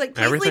 It's like,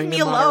 please Everything leave me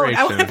in alone. moderation.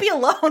 I want to be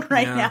alone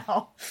right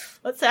now.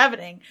 What's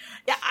happening?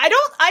 Yeah, I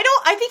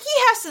think he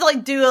has to,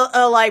 like, do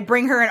a like,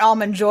 bring her an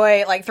Almond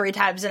Joy, like, 3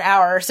 times an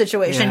hour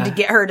situation to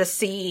get her to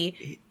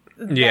see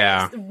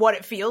what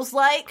it feels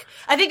like.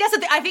 I think that's the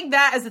thing. I think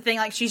that is the thing.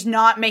 Like, she's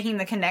not making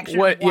the connection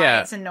of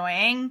why it's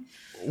annoying.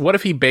 What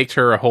if he baked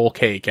her a whole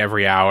cake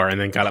every hour and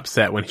then got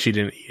upset when she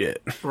didn't eat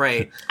it?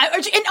 Right. And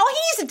all he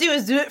needs to do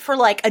is do it for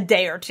like a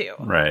day or 2.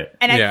 Right.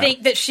 And I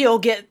think that she'll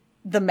get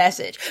the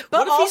message.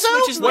 But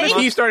what if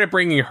he started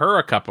bringing her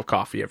a cup of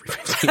coffee every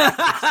 15 minutes?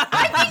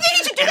 I think that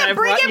he should do that.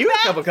 Bring it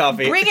back. A cup of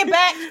coffee. Bring it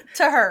back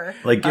to her.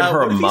 Like, give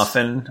her a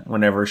muffin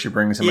whenever she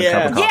brings him a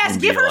cup of coffee. Yes,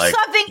 give her like,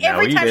 something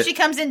every time she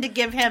comes in to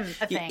give him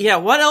a thing. Yeah,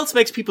 what else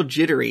makes people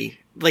jittery?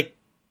 Like,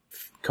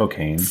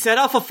 cocaine. Set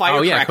off a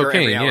firecracker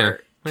every hour.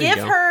 Give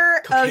her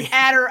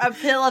a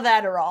pill of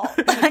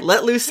Adderall.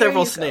 Let loose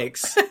several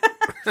snakes.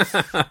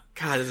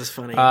 God, this is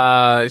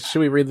funny. Should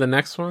we read the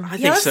next one? I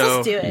think so.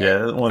 Let's do it. Yeah,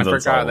 that one's I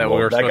forgot that we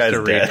were supposed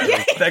to read.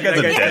 That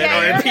guy's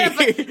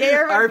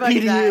dead.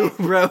 RP to you,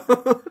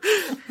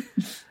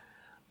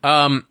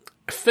 bro.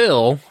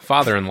 Phil,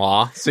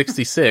 father-in-law,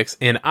 66,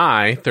 and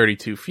I,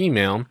 32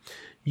 female,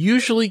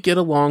 usually get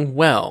along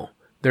well.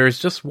 There is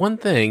just one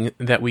thing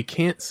that we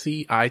can't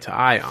see eye to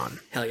eye on.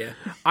 Hell yeah.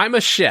 I'm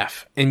a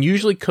chef and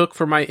usually cook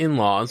for my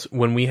in-laws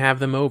when we have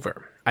them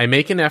over. I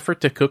make an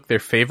effort to cook their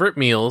favorite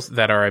meals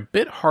that are a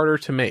bit harder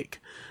to make.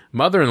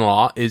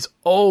 Mother-in-law is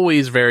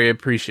always very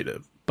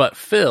appreciative, but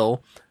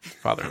Phil,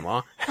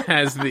 father-in-law,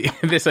 has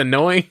this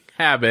annoying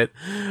habit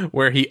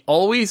where he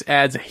always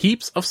adds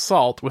heaps of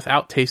salt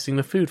without tasting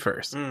the food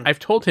first. I've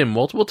told him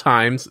multiple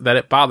times that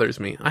it bothers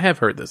me. I have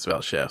heard this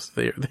about chefs.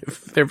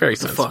 They're very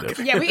sensitive.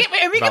 Yeah, we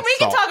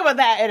can talk about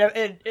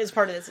that as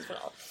part of this as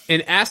well.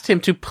 And asked him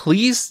to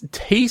please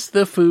taste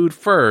the food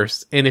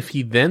first, and if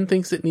he then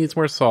thinks it needs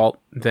more salt,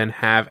 then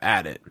have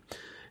at it.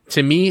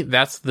 To me,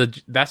 that's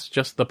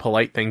just the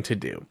polite thing to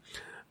do.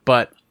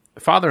 But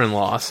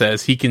father-in-law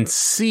says he can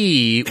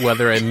see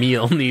whether a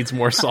meal needs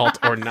more salt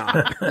or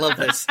not. Love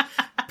this.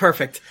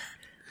 Perfect.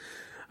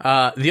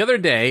 The other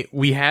day,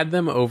 we had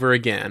them over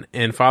again,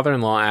 and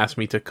father-in-law asked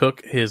me to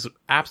cook his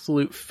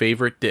absolute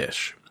favorite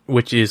dish,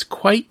 which is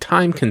quite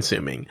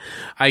time-consuming.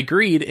 I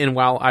agreed, and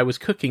while I was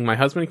cooking, my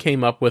husband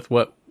came up with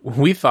what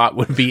we thought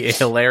would be a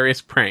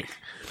hilarious prank.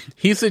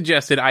 He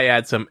suggested I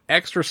add some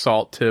extra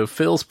salt to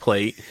Phil's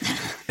plate.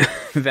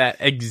 That's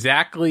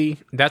exactly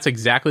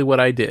what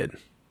I did.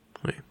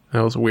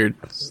 That was a weird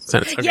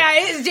sentence.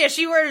 Okay. Yeah,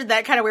 she worded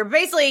that kind of weird.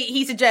 Basically,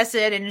 he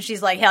suggested, and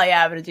she's like, hell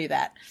yeah, I'm going to do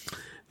that.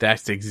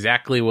 That's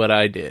exactly what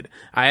I did.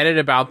 I added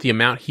about the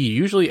amount he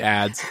usually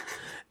adds.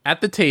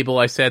 At the table,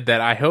 I said that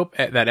I hope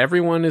that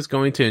everyone is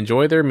going to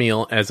enjoy their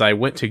meal, as I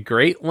went to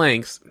great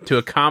lengths to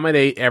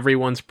accommodate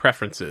everyone's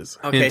preferences.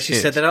 Okay, she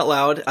said that out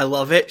loud. I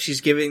love it.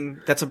 She's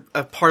that's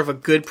a part of a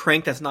good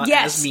prank that's not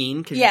as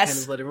mean, because you kind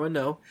of let everyone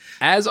know.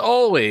 As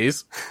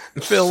always,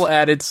 Phil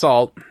added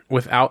salt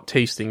without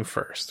tasting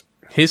first.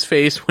 His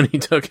face when he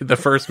took the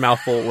first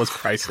mouthful was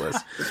priceless.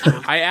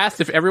 I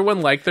asked if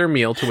everyone liked their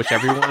meal, to which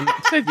everyone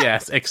said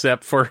yes,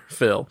 except for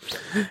Phil,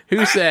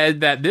 who said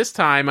that this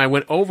time I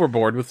went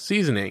overboard with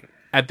seasoning.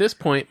 At this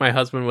point, my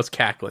husband was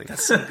cackling.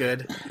 That's so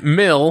good.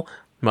 Mill,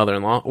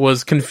 mother-in-law,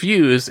 was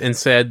confused and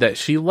said that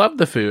she loved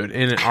the food,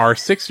 and our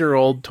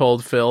 6-year-old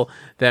told Phil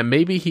that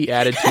maybe he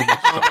added too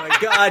much salt. Oh my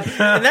god.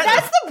 And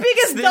that's the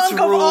biggest dunk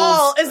of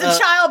all, is the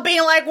child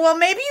being like, well,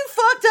 maybe you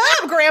fucked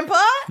up,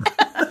 Grandpa.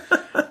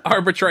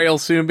 Our betrayal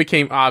soon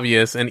became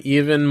obvious, and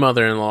even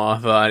mother-in-law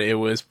thought it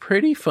was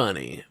pretty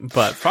funny.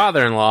 But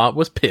father-in-law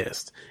was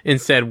pissed and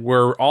said,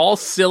 "We're all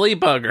silly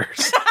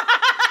buggers."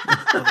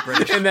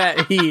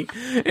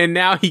 and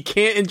now he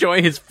can't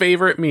enjoy his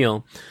favorite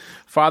meal.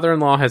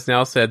 Father-in-law has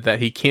now said that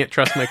he can't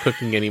trust my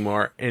cooking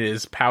anymore and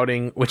is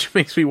pouting, which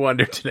makes me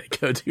wonder, did I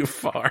go too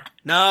far?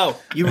 No,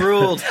 you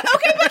ruled.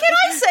 Okay, but can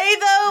I say,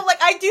 though, like,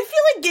 I do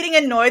feel like getting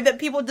annoyed that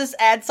people just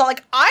add salt.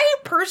 Like, I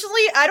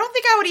don't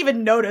think I would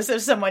even notice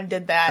if someone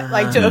did that,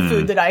 like, to a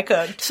food that I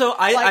cooked. So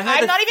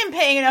I'm not even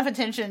paying enough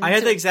attention. I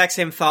had the exact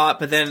same thought,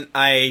 but then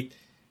I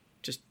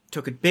just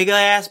took a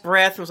big-ass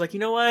breath and was like, you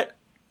know what?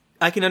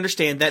 I can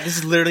understand that. This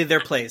is literally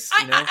their place.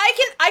 You know?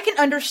 I can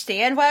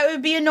understand why it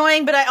would be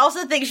annoying, but I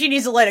also think she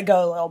needs to let it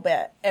go a little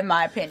bit, in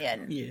my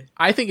opinion. Yeah.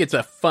 I think it's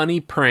a funny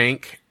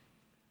prank.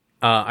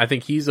 I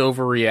think he's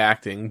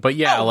overreacting. But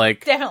yeah,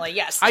 definitely,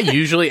 yes. I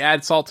usually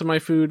add salt to my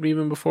food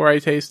even before I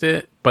taste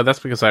it, but that's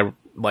because I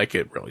like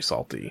it really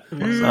salty. But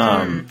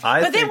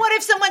then what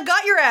if someone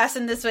got your ass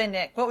in this way,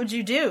 Nick? What would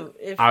you do?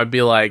 I would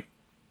be like,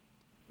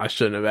 I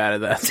shouldn't have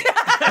added that.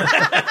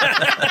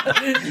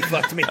 You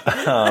fucked me.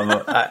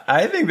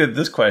 I think that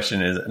this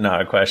question is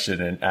not a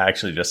question and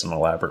actually just an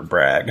elaborate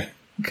brag.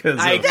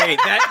 I agree.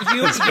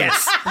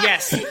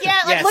 Yes.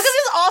 Yeah, like, look at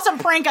this awesome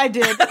prank I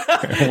did.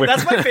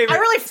 That's my favorite. I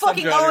really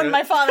fucking own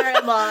my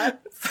father-in-law.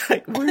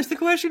 Like, where's the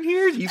question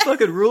here? You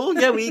fucking rule?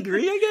 Yeah, we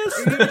agree, I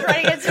guess. You're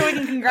trying to get so we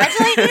can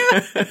congratulate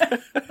you?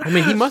 I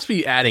mean, he must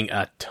be adding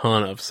a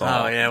ton of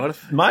salt. Oh, yeah. What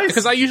if...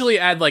 Because I usually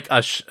add like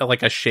a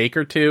shake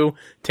or two,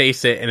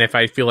 taste it, and if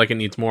I feel like it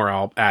needs more,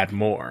 I'll add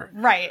more.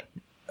 Right.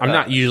 I'm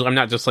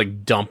not just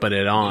like dumping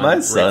it on.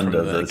 My son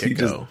does this. He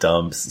just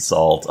dumps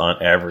salt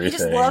on everything. He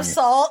just loves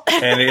salt.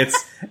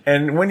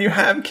 and when you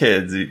have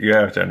kids, you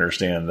have to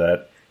understand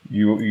that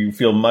you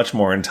feel much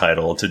more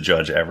entitled to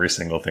judge every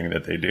single thing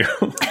that they do.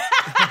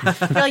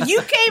 Like,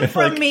 you came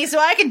from me, so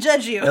I can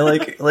judge you.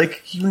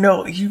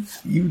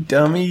 You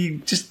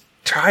dummy, just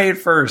try it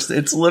first.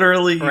 It's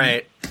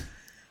literally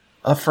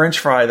a French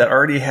fry that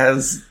already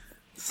has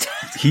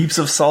heaps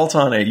of salt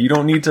on it. You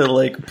don't need to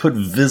like put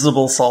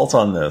visible salt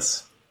on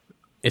this.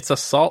 It's a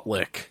salt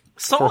lick.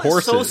 Salt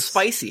is so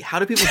spicy. How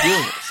do people deal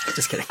with this?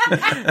 Just kidding. I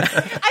think that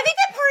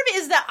part of it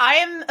is that I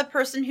am a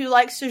person who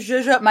likes to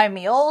zhuzh up my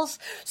meals.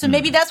 So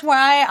maybe that's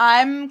why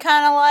I'm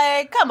kind of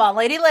like, come on,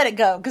 lady, let it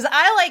go. Because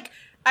I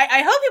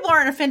hope people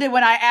aren't offended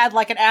when I add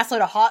like an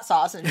assload of hot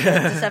sauce and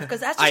stuff. Because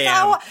that's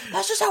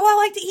just how I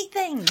like to eat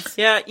things.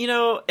 Yeah,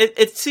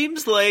 it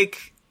seems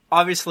like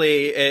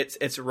obviously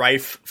it's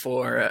rife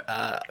for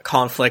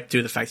conflict due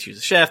to the fact she's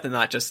a chef and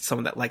not just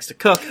someone that likes to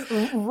cook.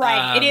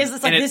 Right. It is.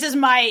 It's like, this is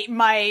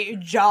my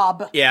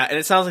job. Yeah, and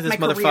it sounds like this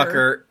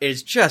motherfucker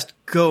is just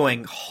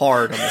going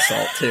hard on the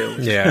salt too.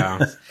 Yeah.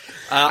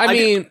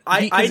 He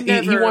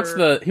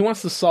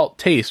wants the salt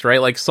taste, right?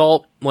 Like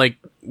salt, like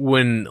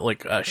when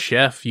like a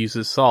chef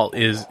uses salt,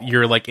 is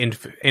you're like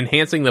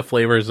enhancing the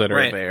flavors that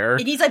are there.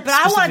 And he's like, but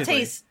I want to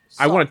taste.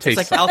 I want to taste.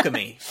 It's like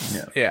alchemy.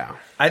 Yeah.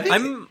 I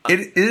think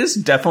it is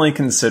definitely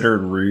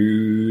considered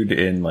rude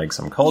in like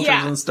some cultures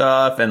and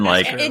stuff, and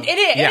like it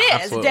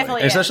is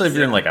definitely, especially if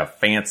you're in like a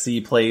fancy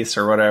place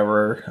or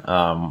whatever.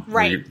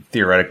 Right.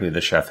 Theoretically,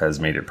 the chef has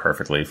made it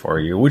perfectly for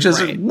you, which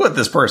is what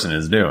this person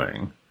is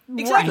doing.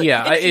 Exactly.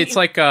 Yeah, it's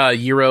like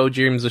Jiro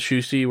Dreams of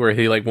Sushi, where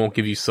he like won't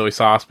give you soy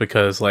sauce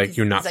because like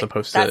you're not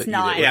supposed to. That's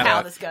not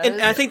how this goes.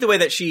 And I think the way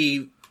that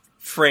she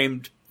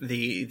framed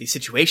the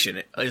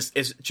situation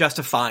is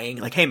justifying,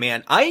 like, hey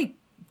man, I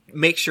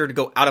make sure to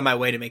go out of my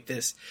way to make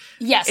this.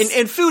 Yes.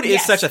 And food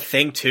is such a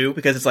thing too,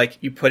 because it's like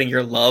you putting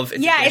your love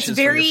into dishes it's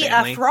very for your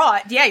family.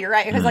 fraught. Yeah, you're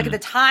right. Because like the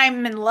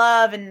time and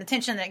love and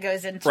attention that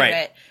goes into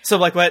it. So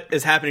like what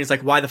is happening is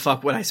like, why the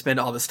fuck would I spend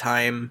all this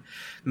time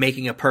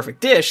making a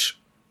perfect dish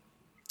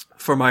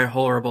for my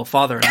horrible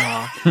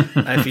father-in-law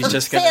if he's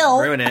just going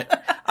to ruin it?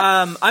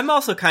 I'm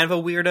also kind of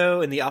a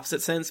weirdo in the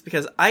opposite sense,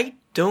 because I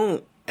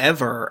don't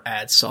ever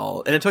add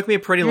salt, and it took me a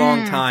pretty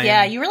long time.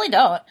 Yeah, you really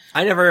don't.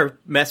 I never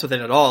mess with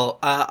it at all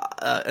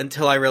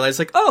until I realized,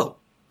 like, oh,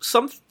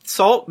 some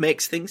salt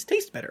makes things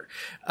taste better.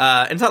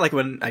 And it's not like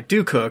when I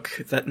do cook,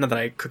 not that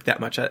I cook that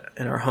much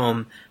in our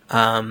home,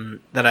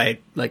 that I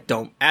like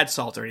don't add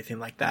salt or anything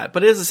like that.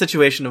 But it is a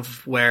situation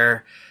of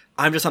where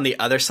I'm just on the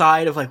other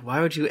side of like,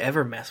 why would you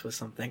ever mess with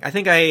something? I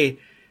think I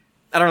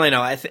don't really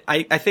know. I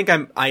think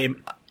I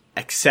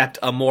accept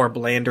a more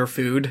blander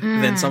food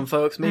than some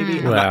folks, maybe.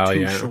 I'm not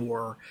too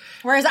sure.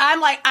 Whereas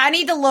I'm like, I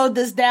need to load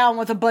this down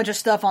with a bunch of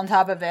stuff on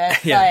top of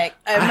it. Like,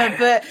 I'm going to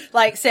put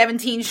like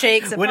 17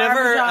 shakes of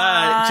Whenever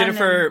Parmesan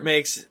Jennifer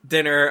makes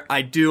dinner,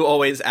 I do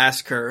always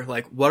ask her,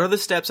 like, what are the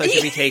steps I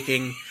should be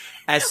taking?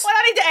 What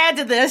I need to add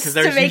to this to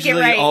make it right? Because there's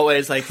usually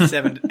always like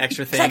 7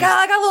 extra things. It's like,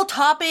 I got little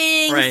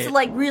toppings to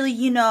like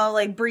really,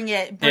 like bring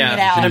it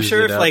out. And I'm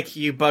sure if like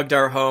you bugged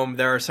our home,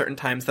 there are certain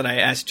times that I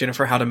ask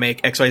Jennifer how to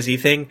make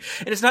XYZ thing.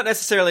 And it's not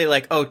necessarily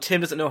like, oh,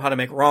 Tim doesn't know how to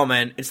make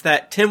ramen. It's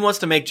that Tim wants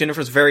to make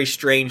Jennifer's very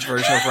strange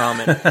version of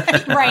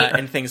ramen.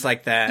 And things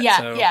like that. Yeah,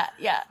 so.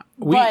 yeah.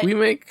 We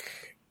make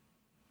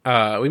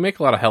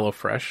a lot of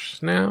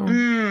HelloFresh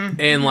now.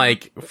 And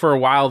like for a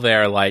while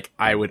there, like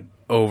I would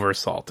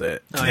oversalt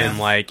it, and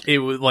like it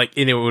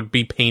would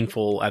be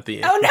painful at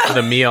the end of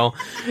the meal,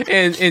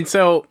 and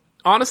so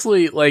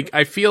honestly, like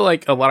I feel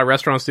like a lot of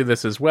restaurants do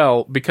this as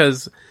well,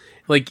 because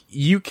like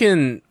you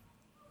can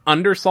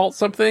undersalt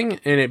something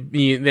and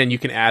then you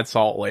can add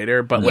salt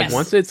later, but like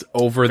once it's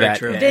over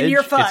that edge, then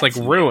you're fucked. It's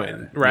like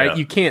ruined, right?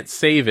 You can't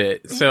save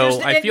it.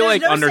 So I feel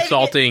like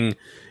undersalting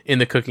in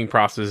the cooking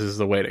process is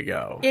the way to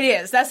go. It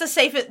is. That's the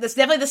safest. That's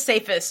definitely the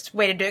safest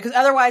way to do it, because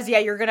otherwise,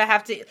 you're gonna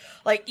have to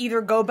like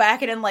either go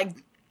back and then like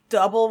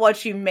double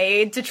what you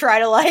made to try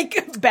to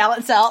like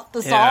balance out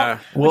the salt,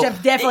 which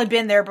I've definitely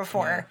been there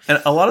before.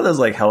 And a lot of those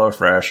like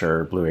HelloFresh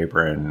or Blue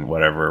Apron,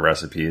 whatever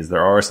recipes,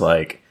 they're always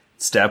like,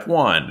 step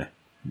 1,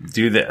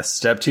 do this.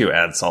 Step 2,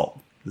 add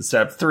salt.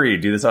 Step 3,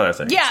 do this other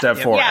thing. Step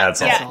 4, add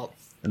salt. Yeah.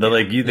 And they're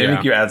like, they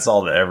make you add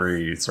salt to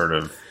every sort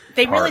of.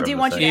 They really do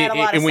want you to add a lot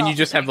of salt. And when you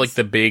just have like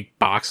the big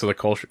box of the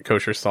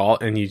kosher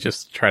salt, and you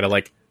just try to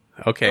like,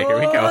 okay, here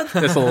we go.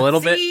 Just a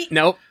little bit.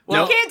 Nope.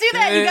 Well, you can't do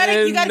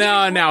that. You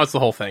gotta. Now it's the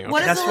whole thing.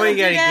 Okay. That's why you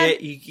gotta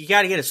get. You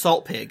gotta get a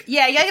salt pig.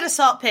 Yeah, you gotta get a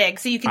salt pig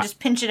so you can just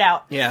pinch it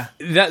out. Yeah.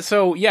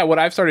 What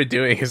I've started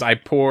doing is I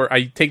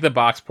take the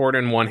box, pour it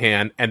in one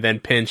hand, and then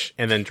pinch,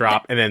 and then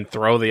drop, and then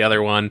throw the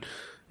other one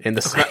in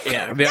the salt.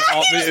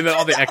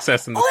 All the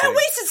excess in the that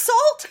wasted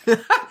salt.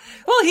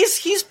 Well,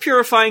 he's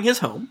purifying his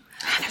home.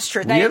 That's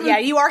true.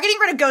 You are getting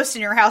rid of ghosts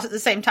in your house at the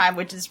same time,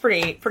 which is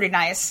pretty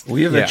nice.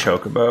 We have a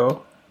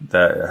chocobo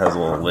that has a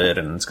little lid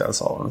and it's got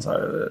salt inside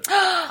of it.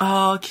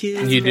 Oh,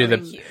 cute. You do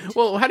cute.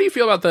 Well, how do you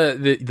feel about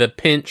the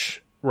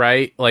pinch,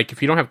 right? Like,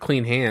 if you don't have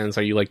clean hands,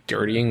 are you like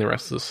dirtying the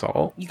rest of the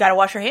salt? You gotta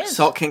wash your hands.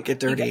 Salt can't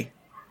get dirty.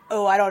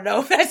 I don't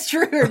know if that's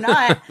true or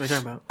not. What are you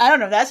talking about? I don't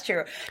know if that's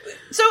true.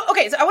 So I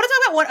want to talk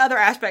about one other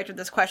aspect of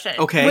this question.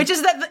 Okay. Which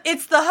is that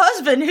it's the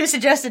husband who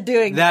suggested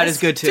doing that this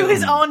is good too. To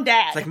his own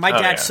dad. It's like, my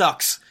dad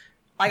sucks.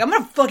 Like, I'm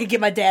gonna fucking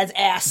get my dad's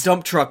ass.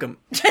 Dump truck him.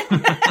 So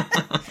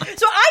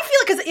I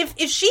feel because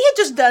if she had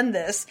just done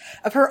this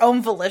of her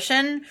own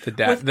volition,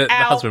 the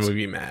husband would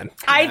be mad.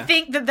 I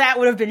think that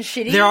would have been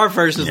shitty. There are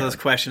versions of those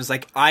questions.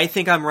 Like, I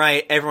think I'm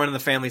right. Everyone in the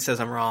family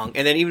says I'm wrong.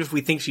 And then even if we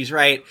think she's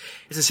right,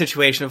 it's a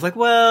situation of like,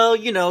 well,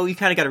 you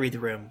kind of got to read the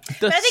room.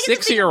 The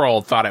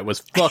 6-year-old thought it was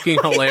fucking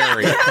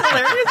hilarious.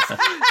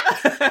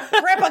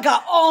 Grandpa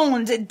got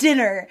owned at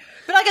dinner.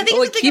 But like, I think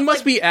like, he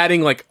must be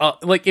adding like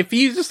if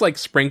he just like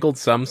sprinkled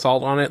some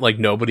salt on it, like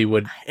nobody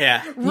would.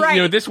 Yeah,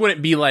 right. This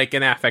wouldn't be like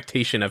an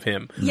affectation of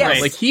him.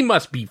 Yes. Like, he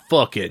must be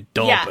fucking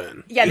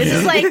dumping. Yeah, this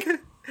is like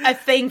a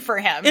thing for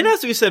him. And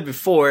as we said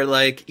before,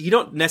 like, you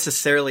don't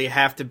necessarily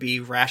have to be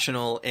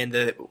rational in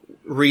the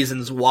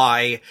reasons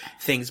why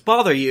things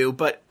bother you,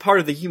 but part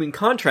of the human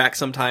contract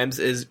sometimes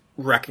is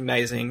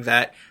recognizing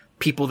that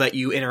people that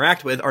you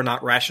interact with are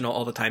not rational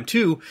all the time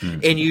too,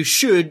 and you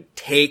should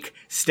take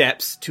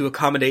steps to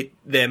accommodate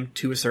them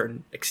to a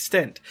certain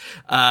extent.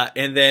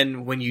 And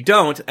then when you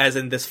don't, as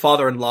in this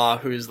father-in-law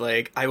who's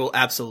like, I will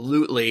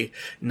absolutely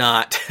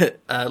not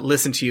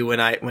listen to you when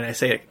I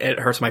say it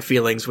hurts my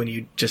feelings, when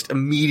you just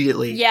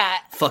immediately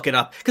fuck it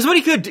up. Because what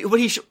he could do,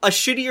 a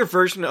shittier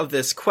version of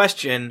this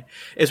question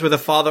is where the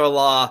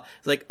father-in-law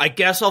is like, I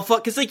guess I'll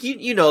fuck, because like,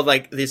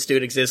 like this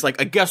dude exists, like,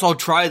 I guess I'll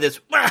try this.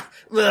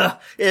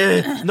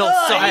 No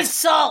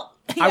salt.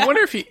 Yeah. I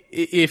wonder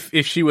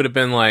if she would have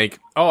been like,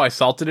 oh, I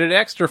salted it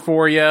extra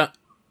for you,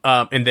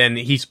 and then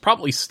he's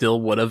probably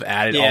still would have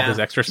added all his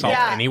extra salt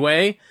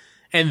anyway,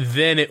 and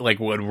then it like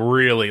would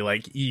really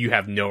like, you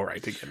have no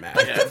right to get mad.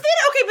 But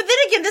then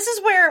again, this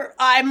is where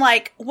I'm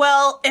like,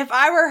 well, if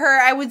I were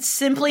her, I would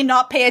simply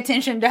not pay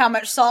attention to how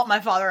much salt my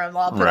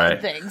father-in-law put on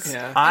things.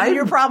 Yeah.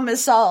 Your problem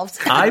is solved.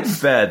 I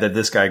bet that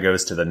this guy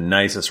goes to the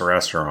nicest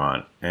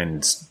restaurant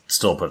and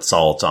still puts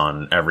salt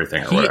on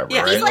everything or whatever.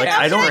 Yeah, right? Like,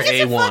 I don't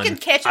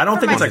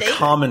think it's a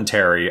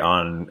commentary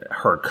on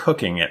her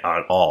cooking it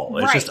at all.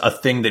 It's just a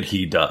thing that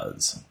he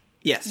does.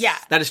 Yes. Yeah.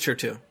 That is true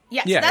too.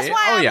 Yes. Yeah. That's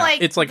why I'm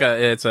like, it's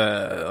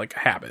a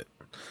habit.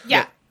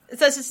 Yeah.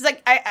 So it's just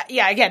like,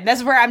 again,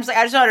 that's where I'm just like,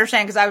 I just don't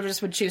understand, because I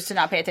would choose to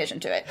not pay attention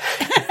to it.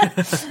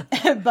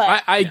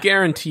 But I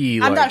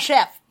guarantee, I'm not a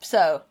chef,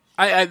 so.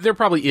 There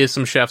probably is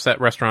some chefs at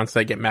restaurants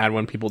that get mad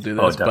when people do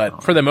this,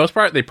 but for the most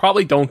part, they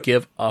probably don't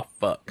give a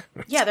fuck.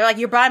 Yeah, they're like,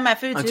 you're buying my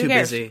food, I'm too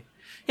busy.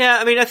 Yeah,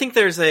 I mean, I think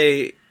there's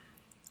a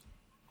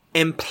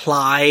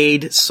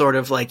implied sort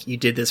of like, you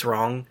did this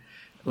wrong,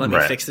 let me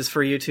fix this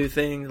for you two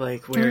thing,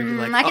 like, where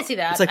you're like, I can see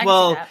that. It's like,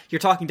 well, you're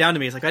talking down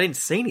to me. It's like, I didn't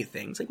say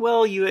anything. It's like,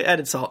 well, you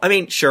added salt. I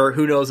mean, sure,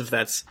 who knows if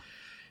that's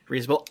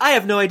reasonable? I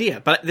have no idea,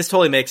 but this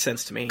totally makes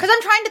sense to me. Because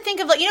I'm trying to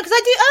think of, like, because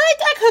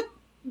I cook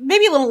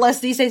maybe a little less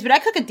these days, but I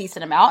cook a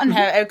decent amount, and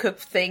I cook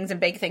things and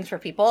bake things for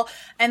people.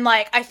 And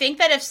like, I think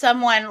that if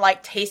someone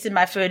like tasted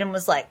my food and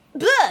was like,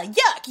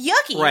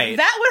 yucky,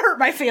 that would hurt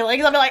my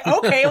feelings. I'd be like,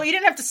 okay, well, you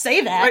didn't have to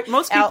say that. Right.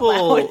 Most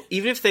people,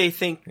 even if they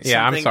think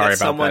something that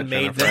someone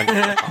made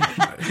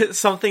them,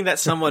 something that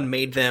someone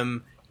made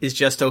them is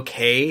just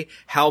okay,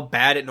 how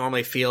bad it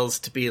normally feels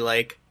to be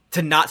like,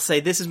 to not say,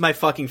 this is my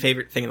fucking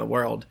favorite thing in the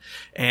world.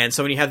 And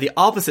so when you have the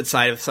opposite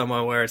side of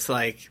someone where it's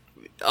like,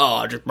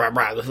 just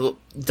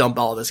dump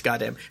all this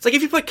goddamn. It's like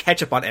if you put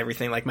ketchup on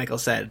everything, like Michael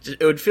said,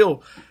 it would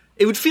feel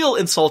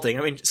insulting.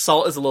 I mean,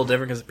 salt is a little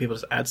different because people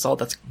just add salt.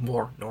 That's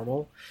more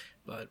normal,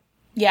 but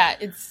yeah,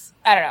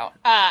 I don't know.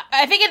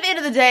 I think at the end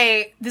of the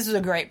day, this was a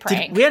great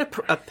prank. We had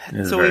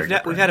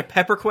we've had a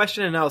pepper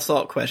question and now a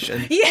salt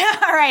question. Yeah,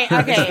 all right,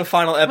 okay. This is the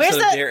final episode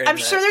of Dear Internet. I'm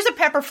sure there's a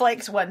Pepper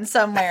Flakes one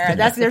somewhere.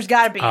 There's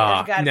got to be.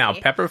 Now,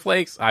 Pepper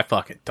Flakes, I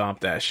fucking dump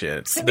that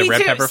shit. The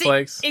red pepper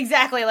flakes?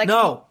 Exactly. Like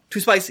no,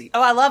 too spicy.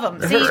 Oh, I love them.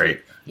 They're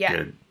great. Yeah.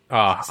 Good.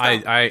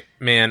 I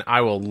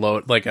will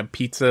load like a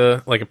piece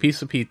of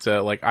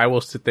pizza. Like I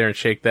will sit there and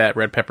shake that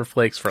red pepper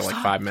flakes for like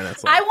 5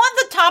 minutes. I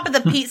want the top of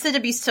the pizza to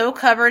be so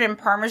covered in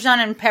Parmesan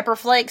and pepper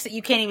flakes that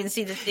you can't even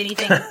see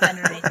anything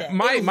underneath it.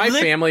 My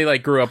family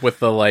like grew up with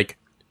the like,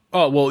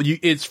 oh well,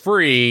 it's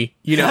free.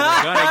 You know,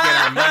 we're gonna get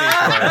our money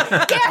for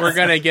it. Yes, we're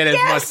gonna get as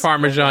much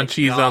Parmesan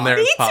cheese on there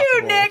as possible.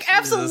 Me too, Nick.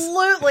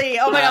 Absolutely.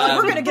 Oh my god,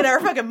 we're gonna get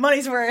our fucking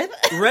money's worth.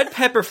 Red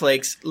pepper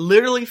flakes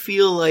literally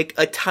feel like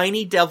a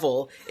tiny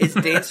devil is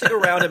dancing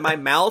around in my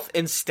mouth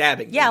and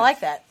stabbing me. Yeah, I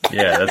like that.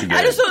 Yeah, that's good.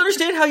 I just don't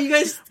understand how you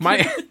guys. It's not.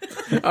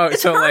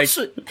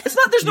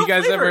 There's no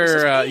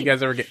flavor. You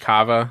guys ever get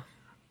kava?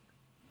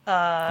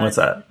 What's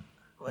that?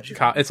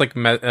 It's like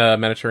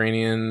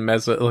Mediterranean they're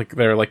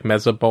like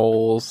mezza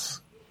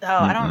bowls. Oh,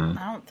 I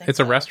don't think it's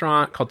a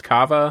restaurant called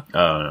Kava. Oh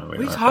no, what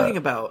are you talking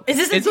about? Is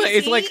this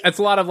it's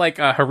a lot of like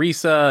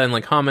harissa and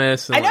like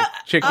hummus and like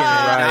chicken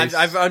and rice.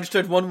 I've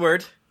understood one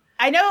word.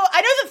 I know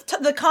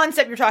the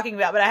concept you're talking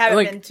about, but I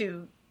haven't been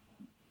to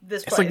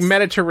this place. It's like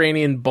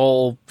Mediterranean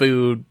bowl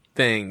food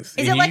things.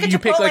 Is it like a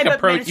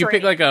Chipotle, you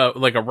pick like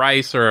a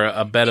rice or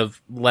a bed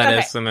of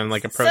lettuce and then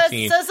like a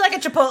protein. So it's like a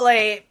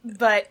Chipotle,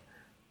 but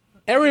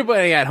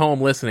everybody at home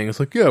listening is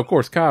like, yeah, of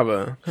course,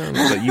 Kava. I don't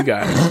know about you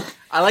guys.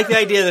 I like the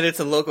idea that it's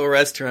a local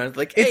restaurant.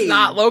 Like, it's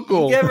not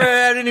local. You ever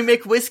had any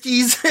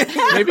McWhiskies?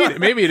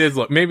 maybe it is.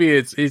 Maybe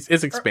it's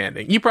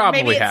expanding. You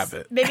probably have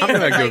it. I'm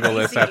gonna Google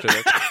this after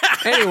this.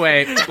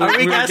 Anyway, are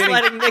we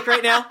gaslighting Nick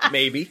right now?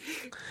 Maybe.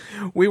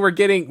 I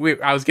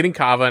was getting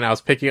kava and I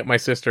was picking up my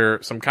sister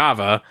some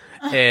kava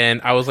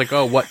and I was like,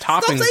 oh, what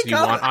toppings do you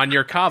want on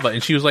your kava?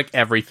 And she was like,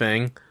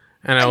 everything.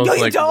 And I was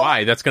like,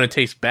 why? That's going to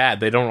taste bad.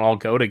 They don't all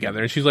go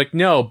together. And she's like,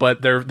 no,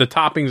 but the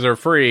toppings are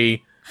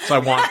free. So I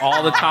want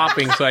all the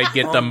toppings so I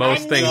get the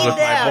most things with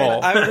my bowl.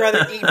 I would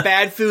rather eat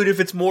bad food if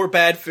it's more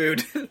bad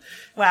food.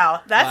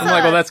 Wow, I'm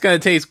like, well, that's gonna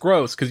taste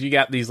gross because you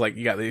got these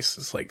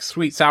like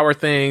sweet sour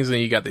things and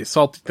you got these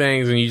salty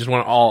things and you just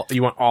want all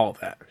of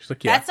that. She's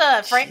like, yeah, that's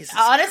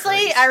honestly,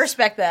 Christ. I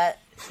respect that.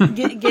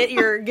 Get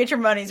your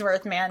money's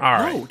worth, man. All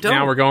right,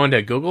 now we're going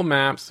to Google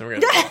Maps and we're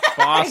gonna go to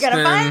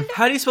Boston.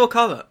 How do you spell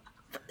kava?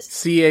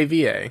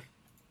 Cava.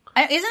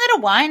 Isn't it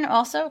a wine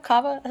also?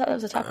 Kava? I thought it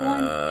was a type of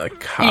wine.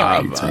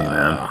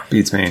 Kava.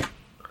 Beats me.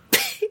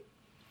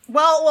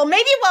 Well,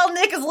 maybe while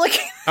Nick is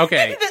looking.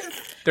 Okay,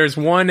 there's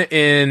one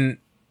in.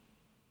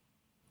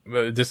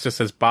 This just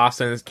says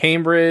Boston. It's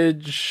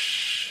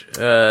Cambridge,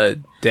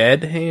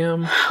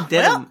 Dedham.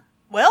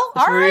 Well,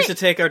 all right. We used to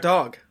take our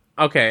dog.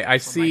 Okay, I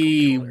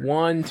see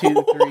 1,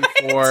 2,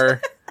 3,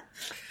 4.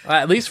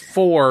 At least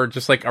 4,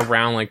 just like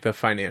around like the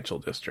financial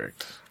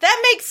district.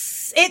 That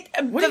makes it.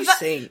 What are you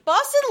saying?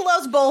 Boston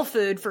loves bowl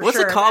food for What's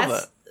sure. What's a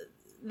kava?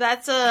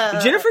 That's a.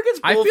 Jennifer gets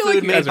bowl food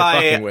like made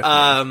by CAVA,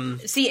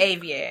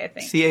 I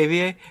think.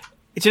 CAVA.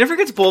 Jennifer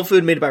gets bowl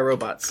food made by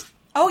robots.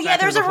 Oh yeah,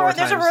 there's a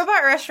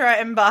robot restaurant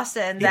in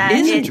Boston that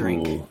is a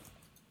drink.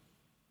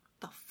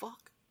 The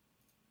fuck?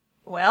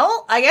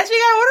 Well, I guess we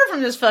gotta order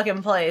from this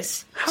fucking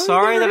place.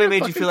 Sorry that I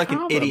made you feel like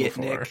an idiot,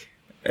 before? Nick.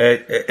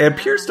 It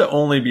appears to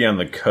only be on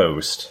the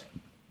coast.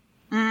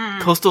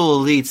 Coastal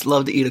elites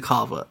love to eat a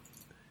kava.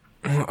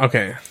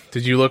 Okay.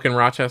 Did you look in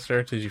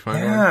Rochester? Did you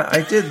find one? Yeah,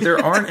 I did. There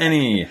aren't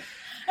any.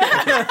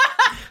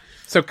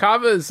 So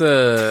kava is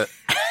a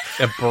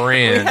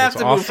brand. We have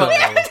to move on.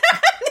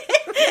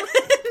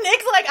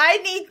 Nick's like, I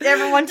need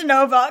everyone to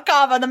know about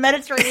Kava, the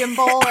Mediterranean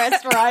Bowl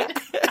restaurant.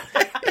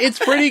 It's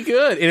pretty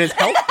good and it's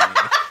healthy.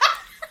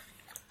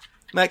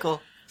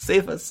 Michael,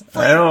 save us.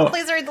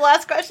 Please read the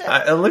last question.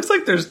 It looks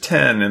like there's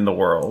 10 in the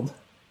world.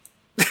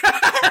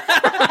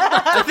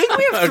 I think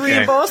we have 3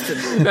 in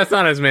Boston. That's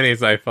not as many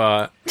as I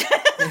thought.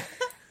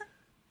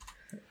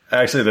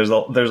 Actually, there's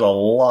a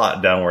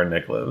lot down where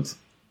Nick lives.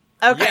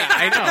 Okay. Yeah,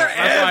 I know.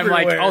 That's why I'm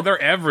like, oh,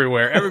 they're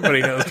everywhere.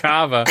 Everybody knows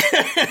Kava.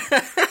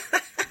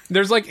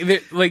 There's like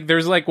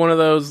one of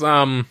those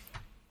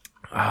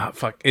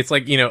it's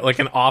like, you know, like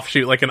an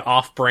offshoot, like an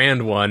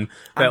off-brand one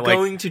that I'm like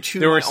going to chew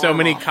there were my so arm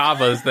many off.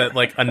 Kavas that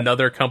like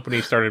another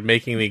company started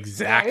making the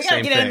exact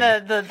same thing. We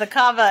gotta get in the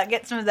Kava,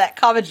 get some of that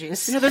Kava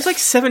juice. You know, there's like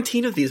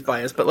 17 of these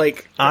by us, but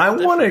like I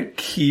want to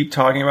keep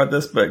talking about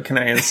this, but can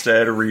I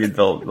instead read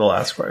the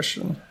last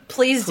question?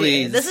 Please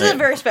do. This is a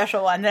very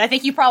special one that I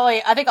think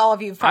all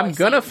of you have probably I'm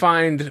gonna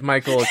find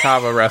Michael a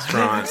Kava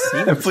restaurant.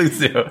 Please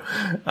do.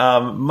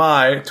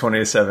 My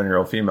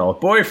 27-year-old female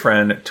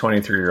boyfriend,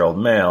 23-year-old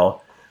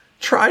male,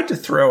 tried to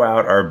throw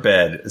out our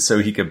bed so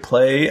he could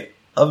play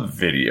a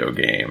video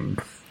game.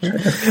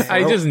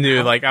 I just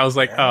knew, like, I was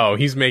like, oh,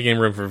 he's making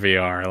room for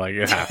VR. Like,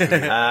 it has to be.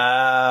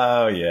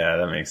 Oh, yeah,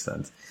 that makes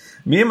sense.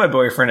 Me and my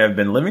boyfriend have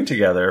been living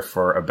together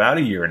for about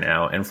a year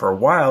now, and for a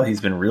while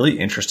he's been really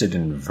interested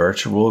in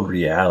virtual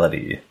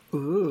reality.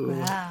 Ooh.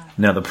 Wow.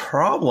 Now, the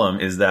problem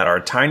is that our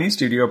tiny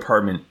studio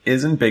apartment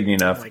isn't big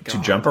enough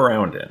to jump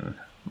around in.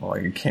 Well,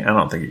 I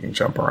don't think you can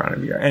jump around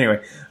in VR.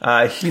 Anyway,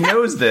 he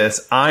knows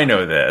this, I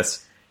know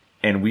this,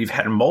 and we've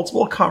had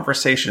multiple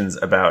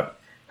conversations about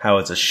how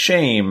it's a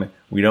shame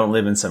we don't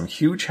live in some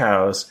huge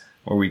house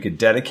where we could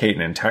dedicate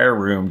an entire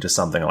room to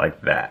something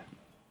like that.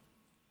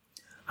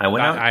 I'm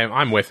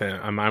with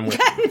him. I'm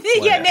with him.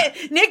 Yeah,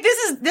 Nick,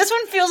 this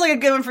one feels like a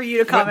good one for you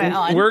to comment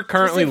on. We're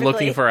currently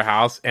looking for a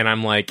house, and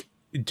I'm like,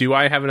 do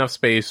I have enough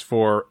space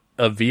for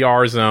a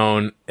VR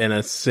zone and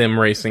a sim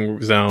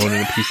racing zone and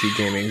a PC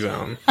gaming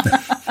zone?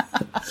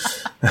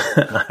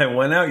 I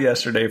went out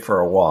yesterday for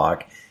a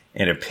walk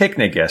and a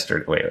picnic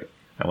yesterday. Wait.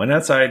 I went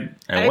outside.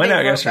 I went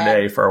out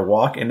yesterday for a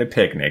walk and a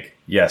picnic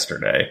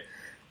yesterday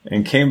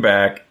and came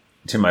back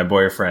to my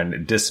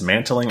boyfriend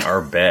dismantling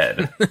our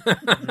bed.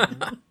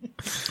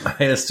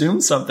 I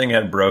assumed something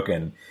had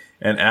broken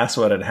and asked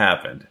what had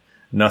happened.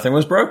 Nothing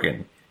was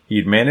broken.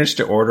 He'd managed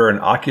to order an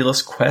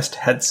Oculus Quest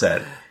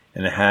headset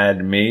and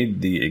had made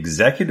the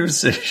executive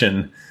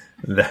decision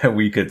that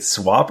we could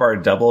swap our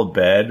double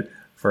bed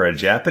for a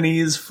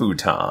Japanese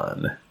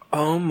futon.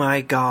 Oh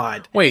my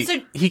god.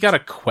 Wait, he got a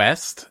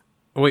Quest?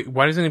 Wait,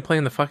 why doesn't he play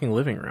in the fucking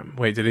living room?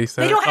 Wait, did he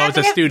say? It's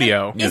a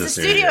studio. It's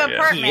a studio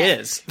apartment. He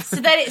is.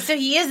 So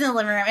he is in the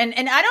living room.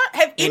 And I don't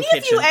have any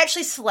of you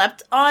actually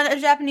slept on a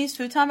Japanese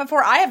futon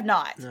before? I have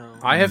not. No.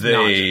 I have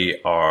not.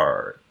 They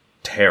are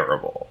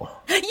terrible.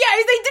 Yeah,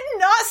 they did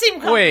not seem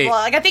comfortable. Wait.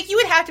 Like, I think you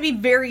would have to be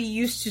very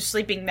used to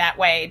sleeping that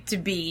way to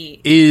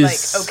be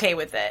okay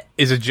with it.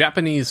 Is a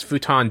Japanese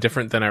futon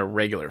different than a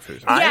regular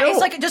futon? Yeah, it's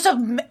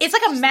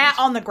like a mat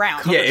on the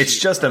ground. Yeah, it's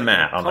just a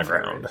mat on the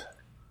ground.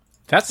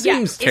 That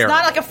seems terrible.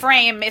 It's not like a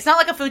frame. It's not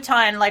like a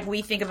futon like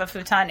we think of a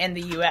futon in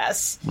the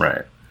U.S.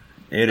 Right.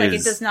 It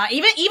does not.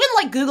 Even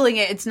like Googling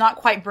it, it's not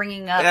quite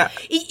bringing up. Yeah.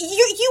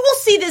 You will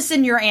see this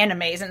in your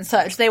animes and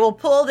such. They will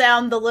pull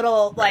down the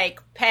little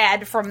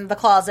pad from the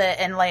closet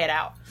and lay it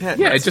out.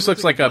 Yeah, it just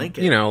looks like a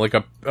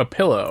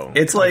pillow.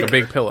 It's like a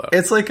big pillow.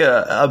 It's like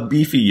a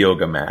beefy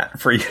yoga mat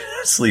for you to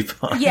sleep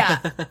on. Yeah.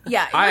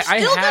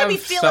 I have be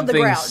feeling something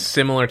the ground.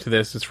 similar to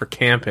this. It's for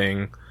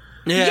camping.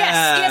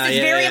 Yes, it's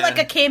very like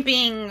a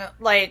camping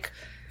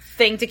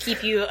thing to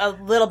keep you a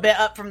little bit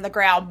up from the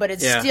ground, but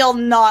it's still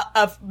not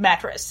a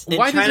mattress.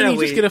 Why doesn't he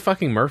just get a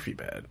fucking Murphy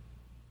bed?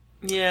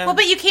 Yeah. Well,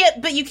 but you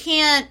can't.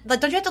 Like,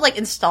 don't you have to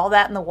install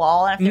that in the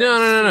wall?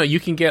 No. You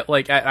can get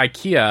at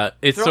IKEA.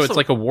 It's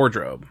like a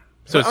wardrobe.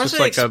 So it's just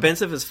like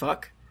expensive as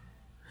fuck.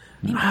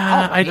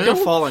 I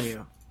don't fall on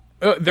you.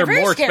 They're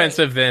more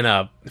expensive than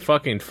a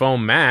fucking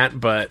foam mat,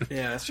 but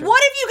yeah, that's true.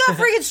 What if you got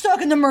freaking stuck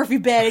in the Murphy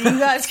bed and you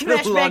got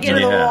smashed back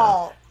into the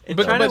wall?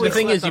 But the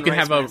thing is, you can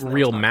have a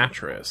real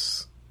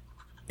mattress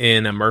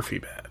in a Murphy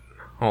bed.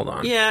 Hold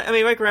on. Yeah, I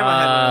mean, my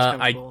grandma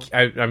had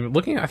one. I'm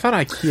looking. I thought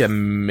IKEA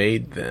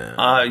made them.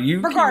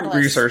 You keep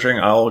researching.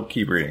 I'll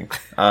keep reading.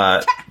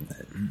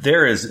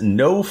 There is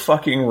no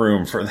fucking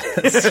room for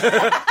this.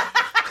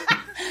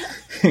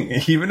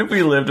 Even if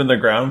we lived on the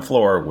ground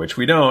floor, which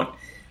we don't,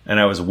 and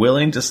I was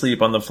willing to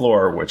sleep on the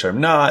floor, which I'm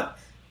not,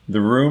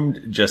 the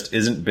room just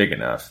isn't big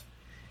enough.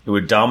 It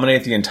would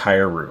dominate the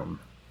entire room.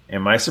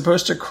 Am I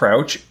supposed to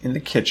crouch in the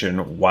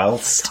kitchen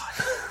whilst...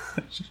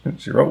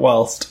 she wrote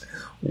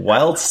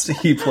whilst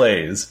he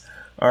plays?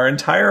 Our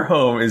entire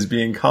home is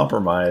being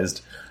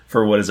compromised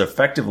for what is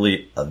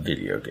effectively a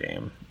video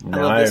game.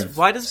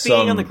 Why does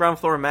being on the ground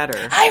floor matter?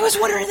 I was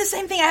wondering the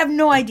same thing. I have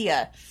no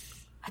idea.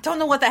 I don't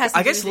know what that has to do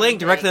with I guess laying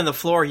directly on the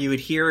floor, you would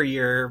hear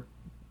your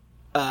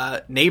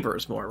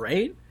neighbors more,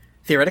 right?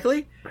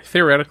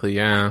 Theoretically,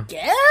 yeah.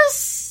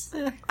 Yes. I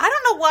don't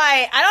know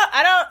why.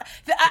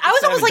 I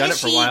was almost like, is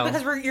she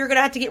because you're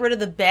gonna have to get rid of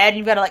the bed and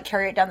you've got to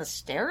carry it down the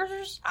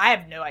stairs? I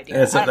have no idea.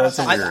 That's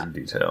a weird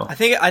detail. I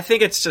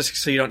think it's just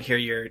so you don't hear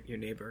your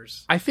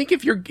neighbors. I think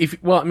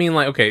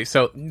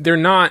so they're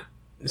not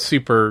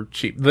super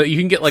cheap. You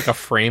can get a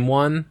frame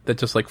one that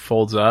just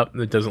folds up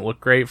that doesn't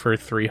look great for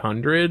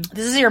 $300.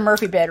 This is your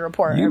Murphy bed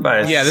report.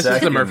 This is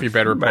the Murphy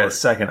bed report. Buy a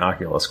second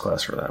Oculus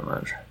Quest for that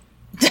much.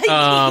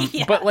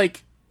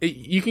 But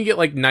you can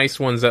get nice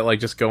ones that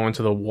just go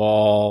into the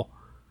wall,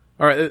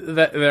 or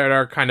that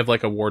are kind of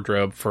like a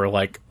wardrobe for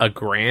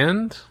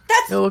 $1,000.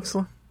 It looks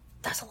like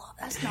that's a lot.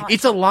 That's not.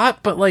 It's a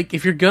lot, but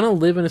if you're gonna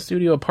live in a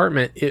studio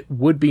apartment, it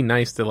would be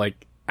nice to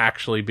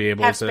actually be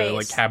able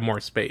to have more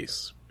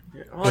space.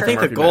 Well, I think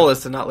the goal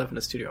is to not live in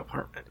a studio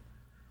apartment.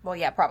 Well,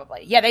 yeah,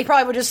 probably. Yeah, they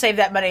probably would just save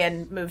that money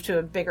and move to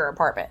a bigger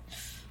apartment.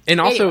 And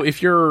also,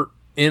 if you're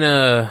in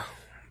that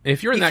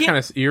kind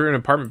of, you're in an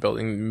apartment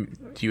building,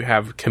 do you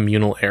have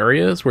communal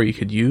areas where you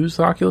could use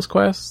the Oculus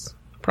Quest?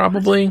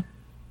 Probably.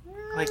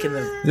 Like in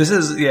the... This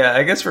is,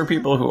 I guess for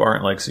people who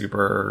aren't like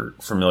super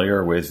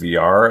familiar with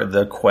VR,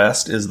 the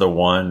Quest is the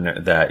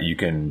one that you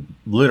can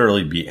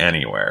literally be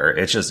anywhere.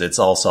 It's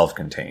all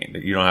self-contained.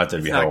 You don't have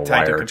to have a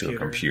wire to a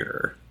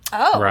computer.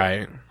 Oh.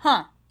 Right.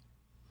 Huh.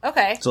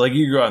 Okay. So like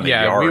you go out in the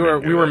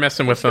yard. we were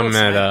messing with them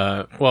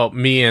at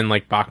me and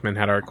like Bachman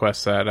had our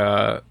Quests at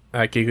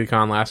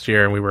GeekyCon last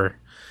year, and we were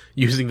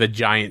using the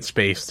giant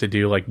space to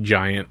do like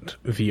giant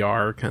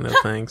VR kind of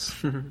things.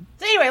 So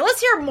anyway,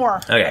 let's hear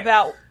more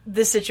about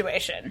this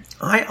situation.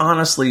 I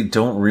honestly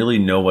don't really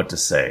know what to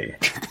say.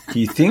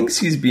 He thinks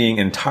he's being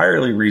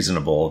entirely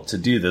reasonable to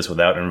do this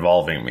without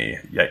involving me.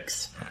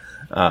 Yikes.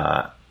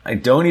 I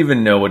don't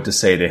even know what to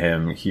say to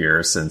him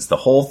here, since the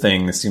whole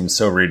thing seems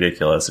so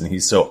ridiculous and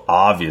he's so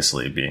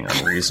obviously being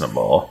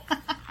unreasonable.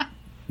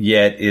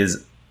 yet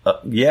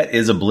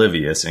is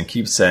oblivious and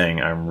keeps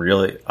saying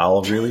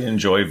I'll really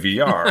enjoy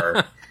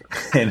VR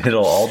and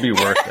it'll all be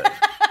worth it.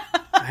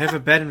 I have a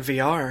bed in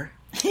VR.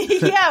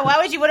 Yeah, why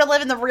would you want to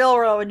live in the real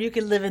world when you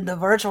can live in the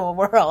virtual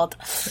world?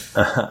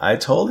 I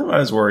told him I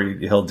was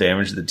worried he'll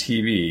damage the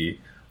TV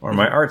or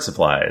my art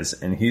supplies,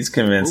 and he's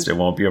convinced it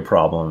won't be a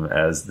problem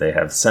as they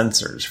have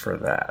sensors for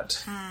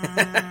that.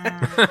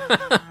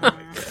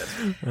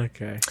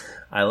 Okay.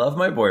 I love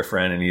my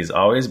boyfriend, and he's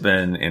always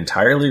been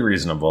entirely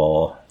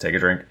reasonable. Take a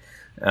drink.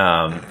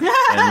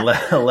 And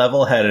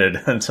level-headed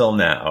until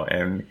now,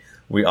 and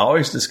we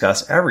always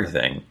discuss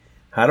everything.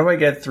 How do I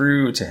get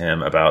through to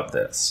him about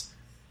this?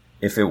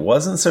 If it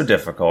wasn't so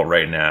difficult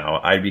right now,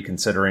 I'd be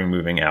considering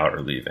moving out or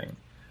leaving.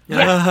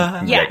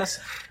 Yikes.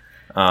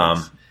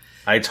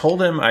 I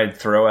told him I'd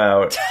throw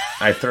it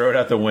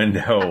out the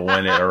window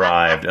when it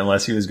arrived,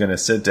 unless he was going to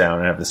sit down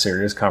and have a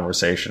serious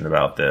conversation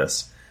about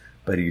this.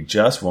 But he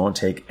just won't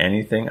take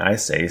anything I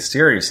say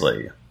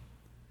seriously.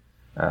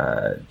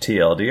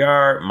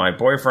 TLDR, my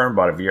boyfriend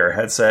bought a VR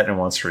headset and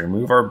wants to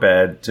remove our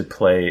bed to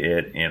play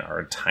it in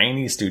our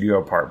tiny studio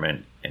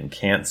apartment and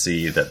can't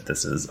see that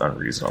this is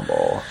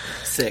unreasonable.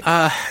 Sick.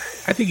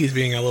 I think he's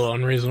being a little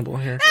unreasonable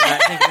here.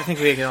 I think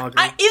we can all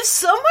agree. If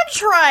someone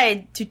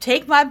tried to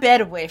take my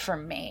bed away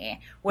from me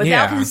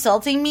without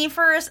consulting me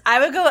first, I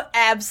would go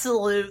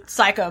absolute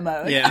psycho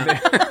mode. Yeah.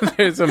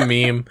 There's a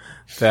meme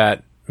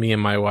that me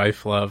and my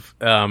wife love,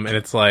 and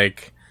it's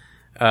like,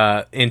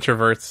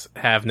 introverts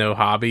have no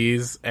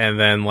hobbies, and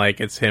then like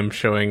it's him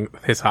showing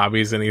his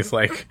hobbies, and he's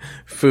like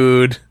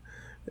food,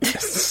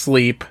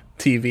 sleep,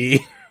 TV.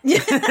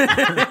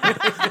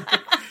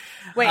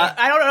 Wait,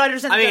 I don't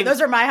understand.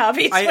 Those are my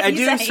hobbies. I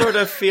do sort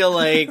of feel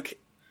like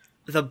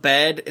the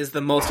bed is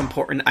the most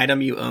important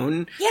item you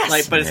own.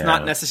 Yes. But it's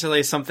not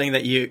necessarily something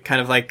that you kind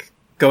of like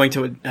going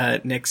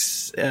to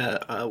Nick's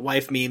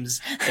wife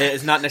memes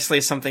is not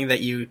necessarily something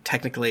that you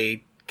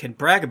technically can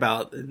brag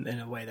about in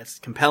a way that's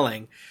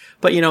compelling.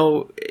 But,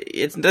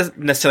 it doesn't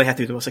necessarily have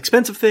to be the most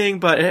expensive thing,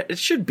 but it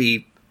should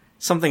be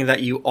something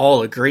that you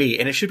all agree,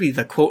 and it should be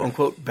the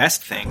quote-unquote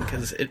best thing,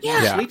 because you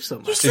sleep so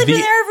much. You're sleeping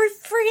there every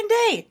freaking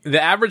day.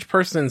 The average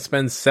person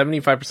spends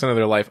 75% of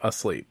their life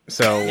asleep.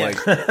 So,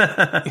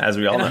 as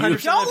we all know.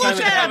 Don't look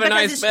at have a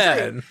nice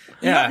bed. True.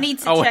 You don't need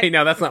to wait,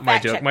 no, that's not my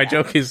joke. My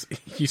joke is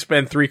you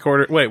spend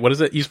 3/4... Wait, what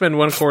is it? You spend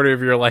 1/4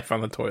 of your life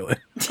on the toilet.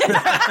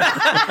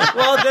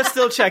 Well, that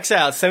still checks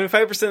out.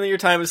 75% of your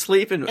time is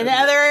sleep, and the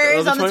other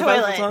is on the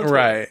toilet.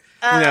 Right.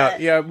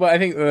 But I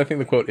think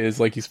the quote is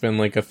like you spend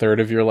like 1/3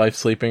 of your life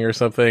sleeping or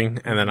something,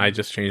 and then I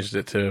just changed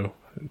it to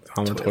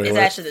on the toilet. It's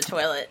actually the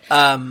toilet.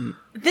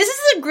 This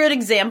is a good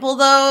example,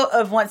 though,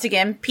 of once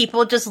again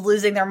people just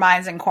losing their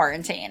minds in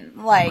quarantine.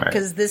 Like,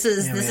 because this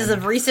is a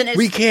recent.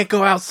 We can't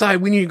go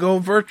outside. We need to go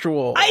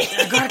virtual. I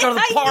gotta go to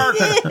the park,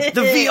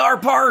 the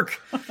VR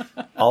park.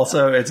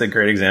 Also, it's a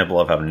great example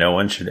of how no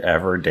one should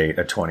ever date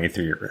a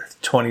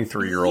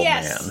 23-year-old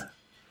man.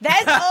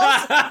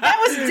 That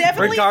was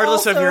definitely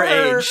regardless also of your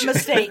her age.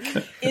 mistake.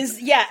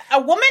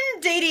 A woman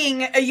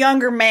dating a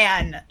younger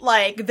man,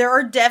 like there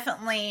are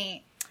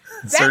definitely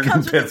that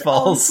comes with its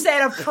own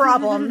set of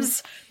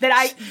problems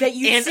that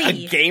you and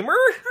see. A gamer?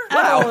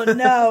 Wow. Oh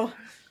no!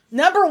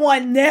 Number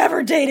one,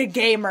 never date a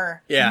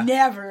gamer. Yeah,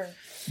 never.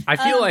 I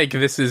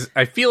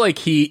feel like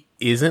he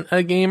isn't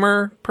a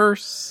gamer per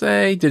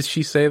se. Did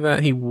she say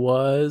that he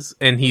was?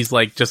 And he's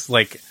like just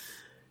like.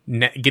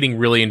 Getting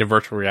really into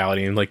virtual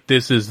reality and like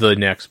this is the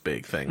next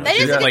big thing. That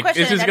is a good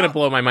question. This is going to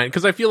blow my mind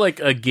because I feel like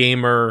a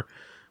gamer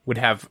would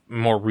have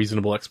more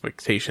reasonable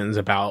expectations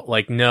about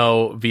like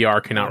no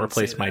VR cannot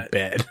replace my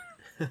bed.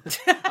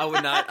 I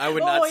would not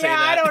say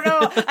that. I don't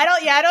know.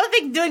 I don't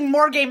think doing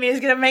more gaming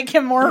is going to make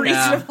him more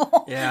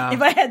reasonable. Yeah.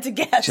 If I had to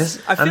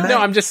guess.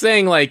 I'm just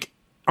saying like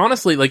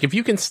honestly like if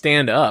you can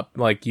stand up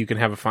like you can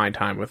have a fine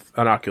time with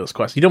an Oculus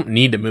Quest. You don't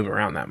need to move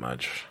around that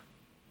much.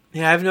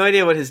 Yeah, I have no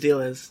idea what his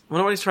deal is. I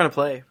wonder what he's trying to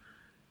play.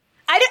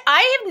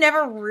 I have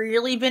never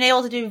really been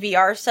able to do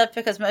VR stuff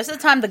because most of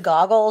the time the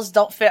goggles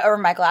don't fit over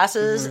my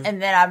glasses,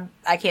 and then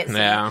I can't see.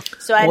 Yeah.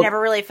 So I never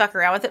really fuck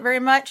around with it very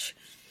much.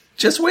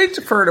 Just wait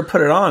for her to put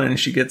it on, and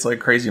she gets like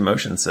crazy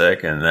motion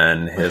sick, and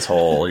then his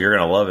whole "you're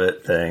gonna love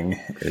it" thing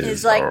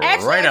is like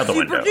right out the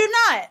window. Do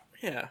not.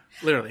 Yeah,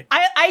 literally.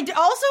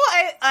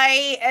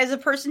 I as a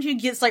person who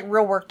gets like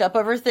real worked up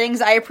over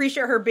things, I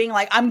appreciate her being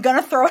like, I'm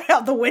gonna throw it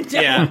out the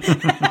window. Yeah.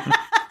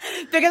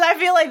 Because I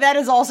feel like that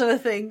is also a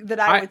thing that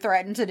I would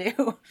threaten to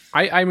do.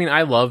 I mean,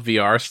 I love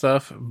VR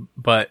stuff,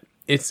 but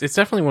it's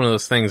definitely one of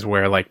those things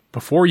where like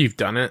before you've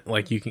done it,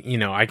 like you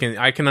can,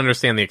 I can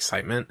understand the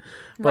excitement,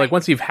 but like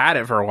once you've had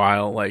it for a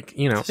while, like,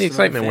 the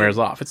excitement wears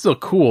off. It's still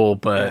cool,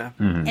 but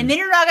and then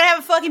you're not gonna have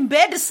a fucking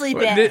bed to sleep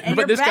in.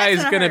 But this guy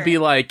is gonna be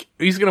like,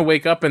 he's gonna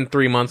wake up in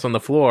 3 months on the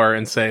floor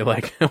and say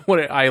like,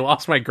 "What? I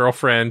lost my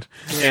girlfriend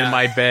in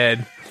my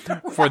bed."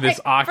 For this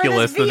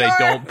Oculus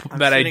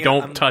that I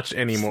don't touch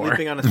anymore.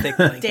 Sleeping on a thick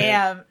blanket.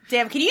 Damn.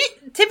 Tim, can you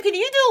do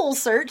a little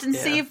search and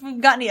see if we've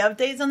got any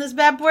updates on this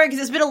bad boy? Because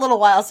it's been a little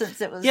while since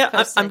it was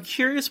posted. I'm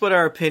curious what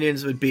our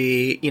opinions would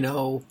be,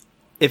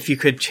 if you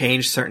could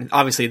change certain...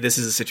 Obviously, this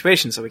is a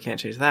situation, so we can't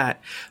change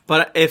that.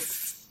 But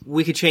if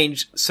we could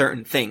change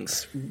certain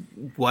things,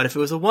 what if it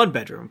was a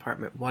one-bedroom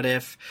apartment? What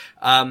if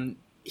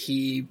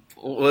he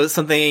was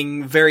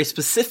something very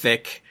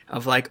specific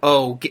of like,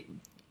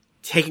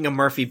 taking a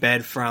Murphy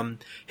bed from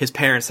his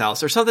parents'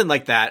 house or something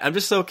like that. I'm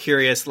just so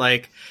curious,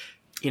 like,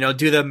 do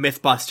the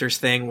Mythbusters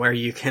thing where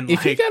you can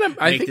if you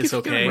got make this if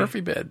you got a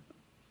Murphy bed.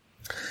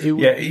 It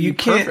would be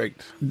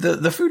perfect.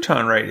 The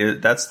futon, right?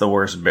 That's the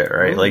worst bit,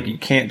 right? Like you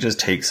can't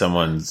just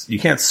you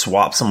can't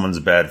swap someone's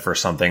bed for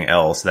something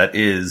else that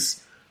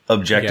is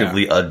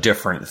objectively a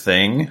different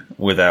thing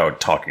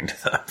without talking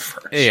to them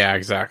first. Yeah,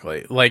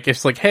 exactly. Like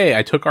it's like, hey,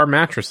 I took our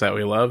mattress that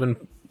we love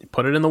and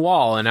put it in the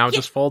wall, and now it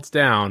just folds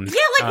down.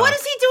 Yeah, like what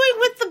is he doing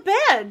with the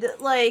bed?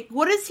 Like,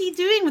 what is he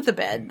doing with the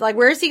bed? Like,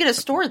 where is he going to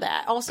store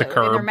that? Also,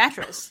 in their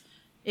mattress.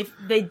 If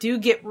they do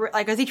get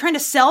is he trying to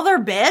sell their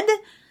bed?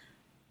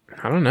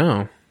 I don't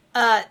know.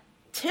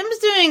 Tim's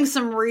doing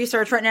some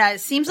research right now. It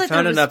seems like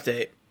found an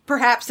update.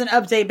 Perhaps an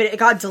update, but it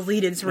got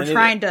deleted, so we're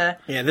trying to.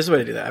 Yeah, this is the way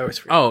to do that. I always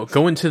forget. Oh,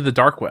 go into the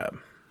dark web.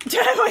 Okay,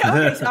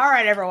 all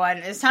right, everyone.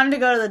 It's time to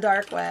go to the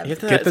dark web. Get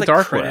the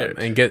dark web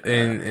and get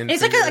in.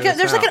 It's like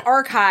there's like an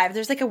archive.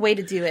 There's like a way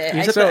to do it.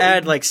 You just have to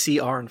add like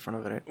CR in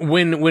front of it.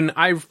 When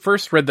I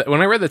first read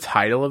when I read the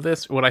title of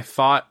this, what I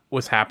thought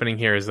was happening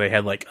here is they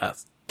had like a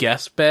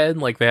guest bed,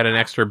 like they had an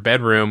extra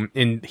bedroom,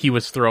 and he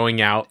was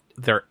throwing out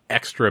their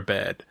extra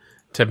bed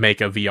to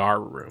make a VR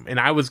room, and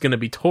I was going to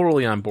be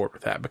totally on board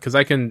with that because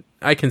I can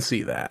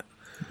see that.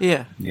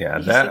 Yeah,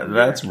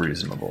 that's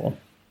reasonable.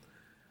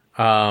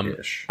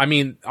 I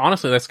mean,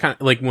 honestly, that's kind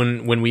of like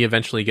when we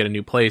eventually get a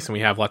new place and we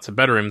have lots of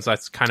bedrooms.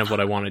 That's kind of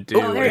what I want to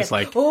do. All right,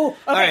 all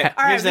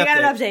right, we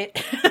got an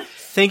update.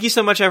 Thank you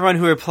so much, everyone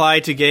who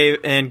replied to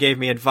gave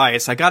me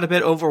advice. I got a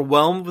bit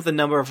overwhelmed with the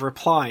number of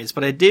replies,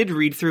 but I did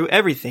read through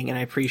everything, and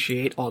I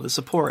appreciate all the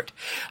support.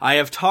 I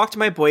have talked to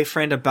my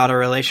boyfriend about our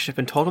relationship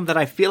and told him that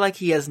I feel like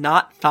he has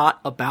not thought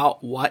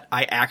about what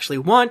I actually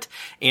want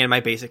and my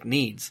basic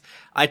needs.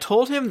 I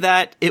told him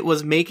that it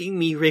was making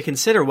me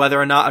reconsider whether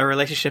or not a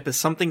relationship is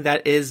something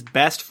that is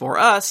best for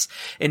us,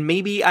 and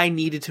maybe I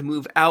needed to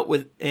move out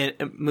with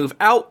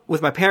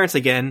my parents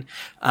again,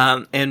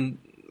 and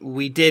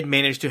we did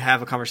manage to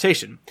have a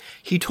conversation.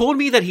 He told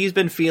me that he's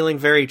been feeling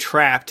very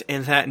trapped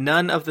and that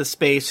none of the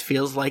space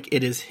feels like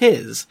it is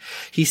his.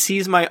 He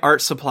sees my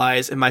art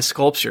supplies and my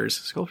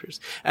sculptures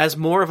as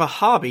more of a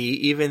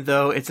hobby, even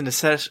though it's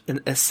an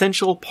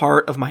essential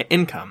part of my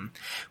income.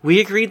 We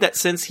agreed that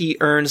since he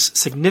earns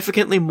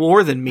significantly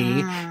more than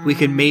me, we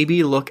could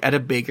maybe look at a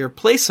bigger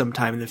place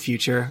sometime in the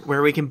future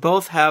where we can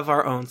both have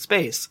our own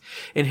space,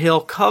 and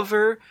he'll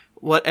cover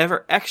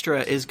whatever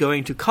extra is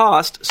going to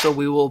cost, so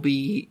we will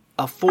be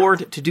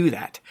afford to do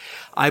that.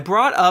 I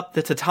brought up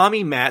the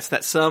tatami mats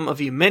that some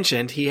of you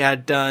mentioned. He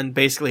had done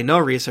basically no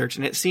research,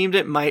 and it seemed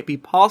it might be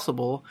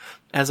possible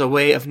as a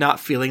way of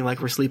not feeling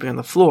like we're sleeping on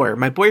the floor.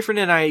 My boyfriend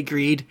and I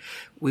agreed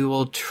we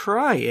will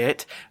try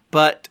it,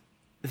 but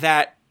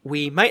that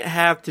we might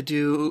have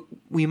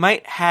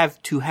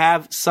to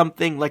have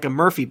something like a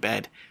Murphy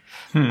bed.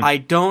 I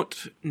don't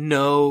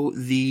know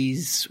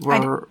these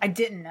were... I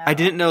didn't know. I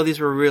didn't know these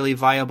were really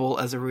viable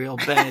as a real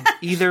bed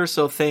either,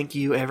 so thank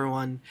you,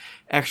 everyone.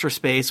 Extra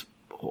space.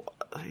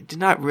 I did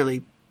not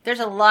really... There's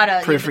a lot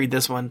of... proofread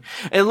this one.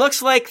 It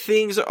looks like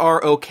things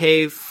are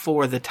okay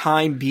for the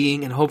time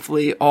being, and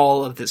hopefully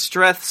all of the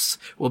stress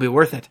will be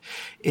worth it.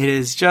 It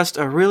is just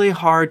a really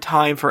hard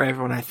time for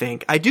everyone, I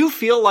think. I do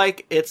feel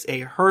like it's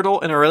a hurdle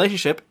in a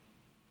relationship,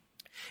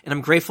 and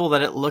I'm grateful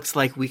that it looks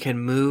like we can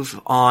move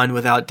on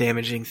without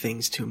damaging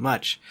things too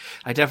much.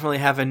 I definitely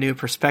have a new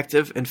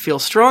perspective and feel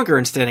stronger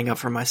in standing up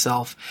for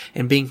myself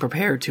and being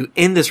prepared to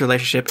end this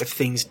relationship if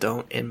things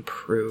don't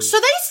improve. So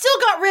they still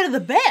got rid of the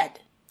bed.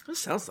 That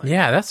sounds like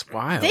yeah, that's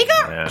wild.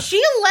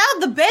 She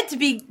allowed the bed to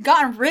be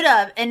gotten rid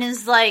of and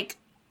is like,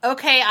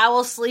 okay, I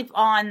will sleep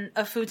on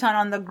a futon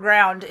on the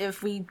ground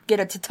if we get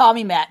a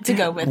tatami mat to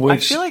go with. I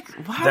feel like,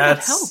 why would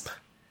that help?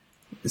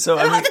 So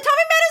the tatami mat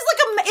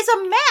is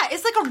a mat.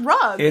 It's like a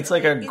rug. It's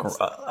like I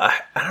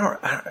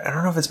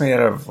don't know if it's made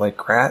out of like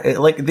grass.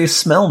 They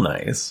smell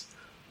nice.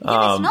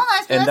 Yeah, they smell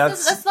nice, but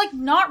that's like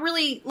not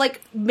really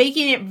like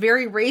making it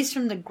very raised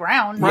from the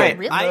ground. Right.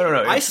 Really.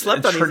 No. I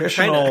slept on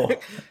traditional.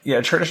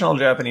 Traditional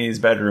Japanese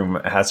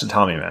bedroom has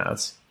tatami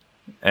mats,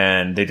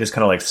 and they just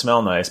kind of like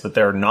smell nice, but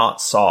they're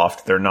not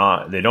soft. They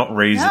don't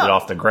raise it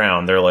off the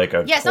ground. They're like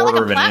a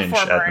quarter of an inch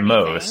at the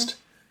most,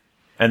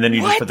 and then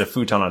you just put the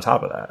futon on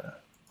top of that.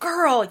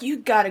 Girl, he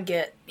gotta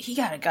go. He's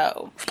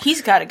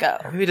gotta go.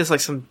 Maybe just like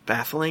some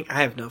baffling.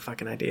 I have no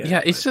fucking idea.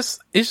 Yeah, it's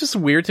just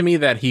weird to me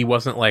that he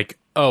wasn't like,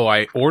 oh,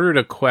 I ordered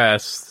a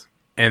Quest,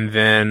 and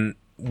then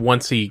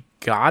once he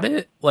got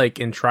it, like,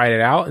 and tried it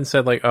out and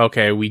said like,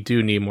 okay, we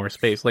do need more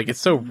space. Like, it's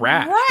so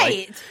rash.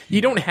 Right. Like, you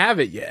don't have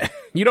it yet.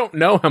 You don't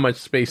know how much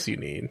space you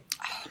need.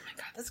 Oh my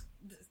god, this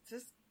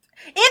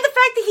and the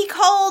fact that he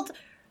called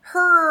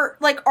her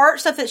like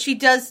art stuff that she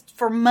does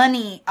for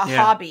money a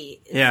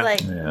hobby. It's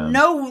like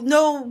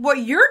no, what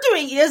you're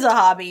doing is a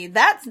hobby.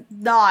 That's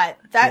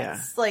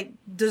like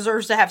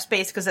deserves to have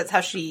space because that's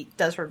how she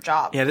does her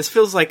job. Yeah, this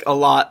feels like a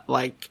lot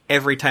like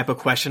every type of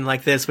question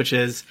like this, which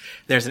is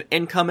there's an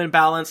income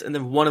imbalance, and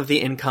then one of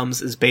the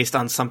incomes is based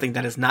on something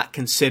that is not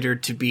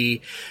considered to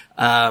be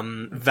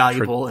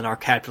valuable in our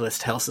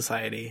capitalist hell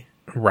society.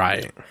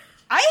 Right.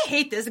 I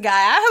hate this guy.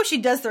 I hope she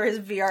does throw his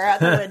VR out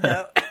the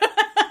window.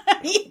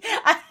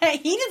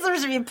 He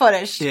deserves to be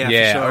punished.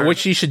 Yeah. For sure. What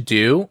she should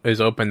do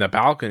is open the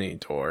balcony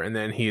door, and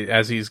then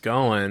as he's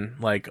going,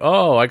 like,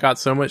 oh, I got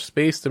so much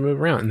space to move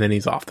around, and then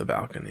he's off the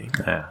balcony.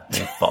 Yeah,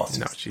 he falls.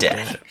 No, she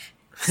did.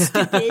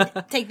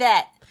 Stupid. Take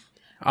that.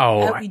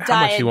 Oh, how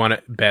much you want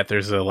to bet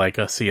there's a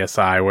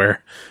CSI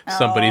where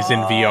somebody's in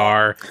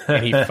VR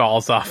and he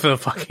falls off the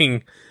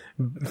fucking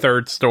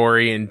third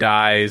story and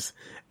dies,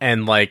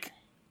 and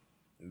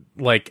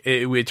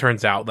it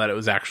turns out that it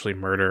was actually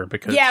murder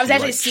because it was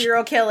actually a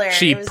serial killer.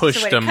 She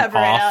pushed him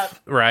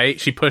off, right?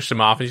 She pushed him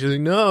off, and she's like,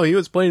 "No, he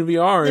was playing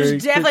VR."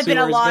 There's definitely been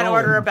a Law and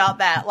Order about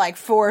that, like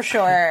for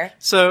sure.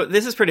 So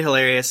this is pretty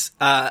hilarious.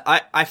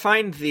 I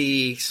find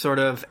the sort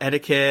of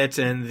etiquette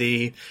and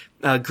the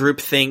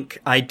groupthink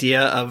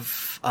idea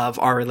of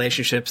our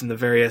relationships and the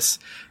various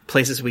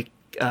places we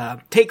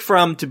take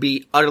from to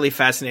be utterly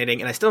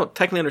fascinating, and I still don't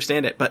technically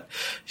understand it, but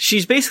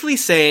she's basically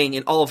saying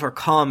in all of her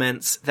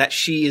comments that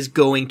she is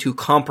going to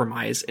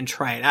compromise and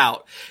try it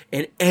out,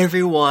 and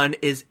everyone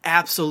is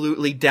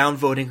absolutely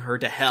downvoting her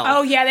to hell.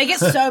 Oh yeah, they get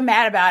so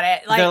mad about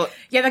it. Like,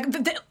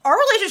 our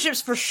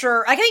relationships for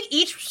sure. I think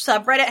each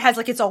subreddit has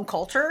like its own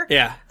culture.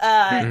 Yeah.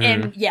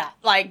 And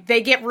like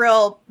they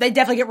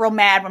definitely get real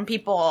mad when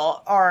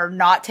people are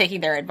not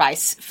taking their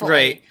advice fully.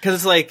 Right. Because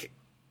it's like,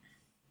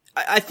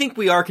 I think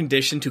we are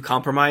conditioned to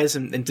compromise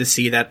and to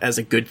see that as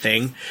a good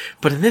thing,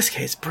 but in this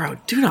case, bro,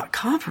 do not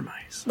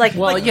compromise.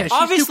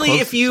 Obviously,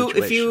 if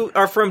you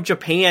are from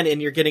Japan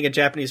and you're getting a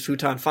Japanese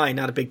futon, fine,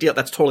 not a big deal.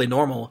 That's totally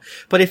normal.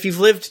 But if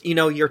you've lived,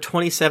 your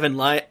 27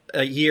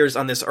 years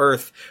on this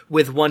earth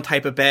with one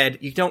type of bed,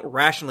 you don't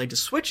rationally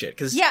just switch it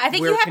because I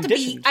think you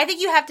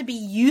have to be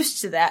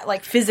used to that,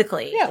 like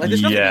physically. Yeah, like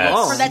there's nothing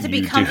wrong for that to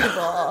be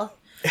comfortable.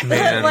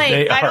 Man,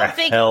 they are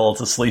hell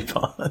to sleep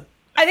on.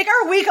 I think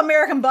our weak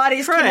American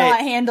bodies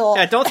cannot handle.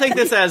 Yeah, don't take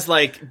this as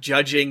like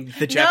judging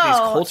the Japanese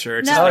culture.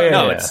 It's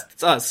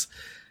it's us.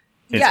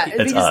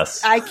 It's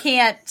us. I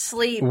can't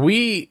sleep.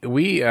 Me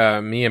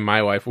and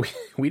my wife,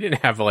 we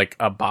didn't have like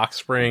a box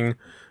spring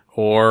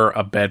or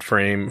a bed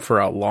frame for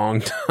a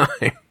long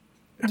time.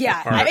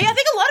 Yeah, I think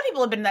a lot of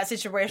people have been in that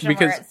situation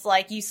where it's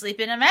like you sleep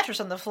in a mattress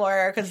on the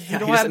floor because you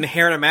don't have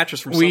inherit a mattress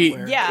from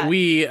somewhere. Yeah,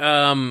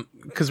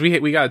 because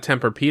we got a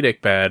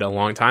Tempur-Pedic bed a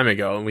long time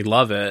ago and we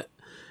love it.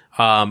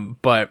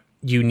 But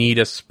you need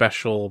a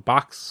special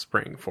box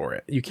spring for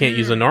it. You can't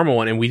use a normal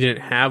one, and we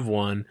didn't have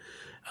one.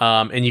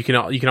 And you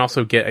can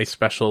also get a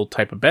special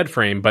type of bed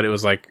frame, but it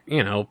was like,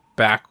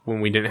 back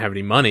when we didn't have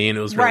any money and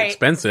it was very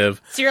expensive.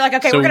 So you're like,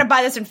 okay, we're going to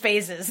buy this in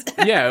phases.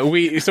 Yeah,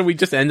 we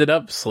just ended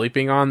up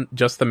sleeping on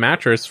just the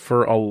mattress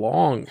for a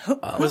long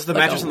was the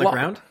mattress on the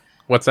ground?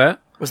 What's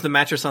that? Was the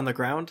mattress on the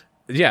ground?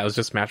 Yeah, it was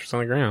just mattress on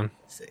the ground.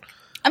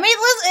 I mean,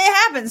 it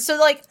happens. So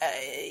like,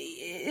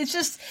 it's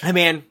just. Hey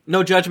man,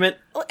 no judgment.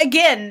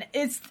 Again,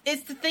 it's the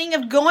thing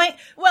of going.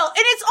 Well, and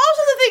it's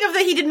also the thing of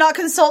that he did not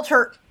consult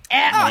her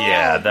at all.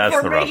 Yeah, that's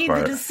for the rough making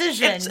part. the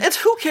decision. It's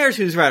who cares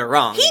who's right or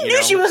wrong. He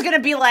knew she was going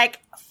to be like,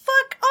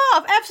 "Fuck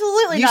off!"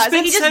 Absolutely not.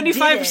 You spend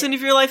 75%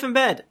 of your life in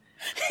bed.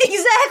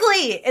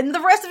 Exactly, and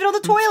the rest of it on the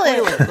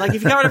toilet. Like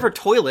if you got rid of her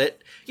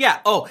toilet. Yeah.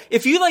 Oh,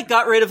 if you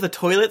got rid of the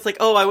toilets,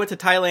 like, I went to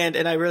Thailand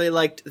and I really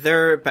liked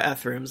their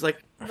bathrooms.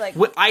 Like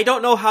I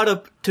don't know how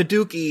to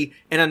dookie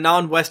in a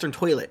non-Western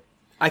toilet.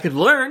 I could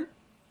learn,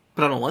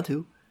 but I don't want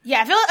to.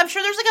 Yeah, I'm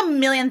sure there's like a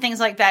million things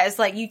like that. It's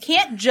like you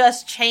can't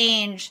just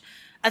change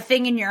a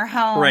thing in your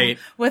home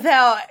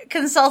without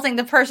consulting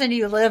the person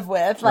you live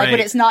with, when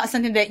it's not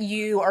something that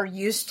you are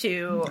used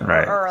to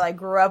or like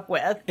grew up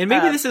with. And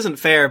maybe this isn't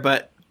fair,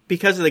 but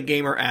because of the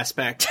gamer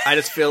aspect, I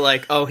just feel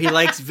like, he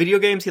likes video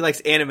games, he likes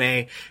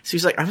anime, so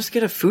he's like, I'm just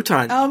gonna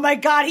futon. Oh my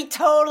god, he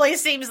totally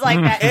seems like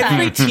that.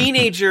 Every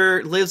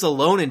teenager lives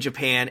alone in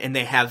Japan, and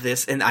they have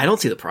this, and I don't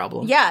see the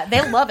problem. Yeah,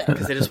 they love it.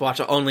 Because they just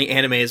watch only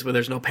animes where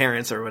there's no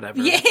parents or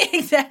whatever. Yeah,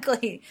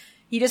 exactly.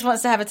 He just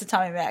wants to have a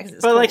Tatami mat.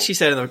 But cool. Like she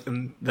said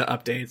in the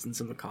updates and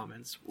some of the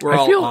comments, we're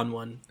all on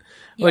one.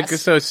 Like,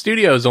 so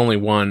studio is only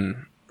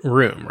one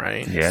room,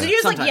 right? Yeah.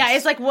 Studio's like,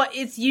 it's like what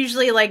it's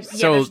usually like.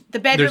 So the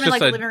bedroom and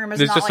like the living room is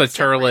there's not just like a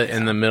toilet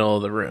in the middle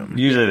of the room.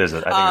 Usually there's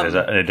I think there's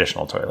an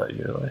additional toilet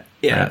usually.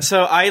 Yeah. Right.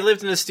 So I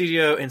lived in a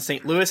studio in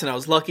St. Louis, and I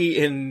was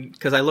lucky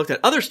because I looked at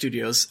other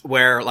studios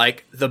where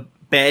like the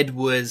bed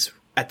was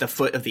at the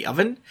foot of the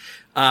oven,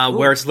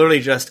 where it's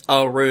literally just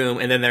a room,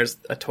 and then there's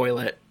a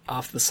toilet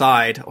off the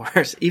side, or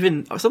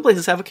even some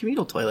places have a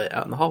communal toilet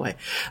out in the hallway.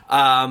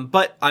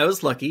 But I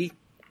was lucky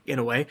in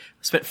a way. I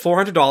spent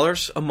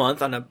 $400 a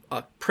month on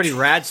a pretty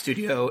rad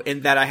studio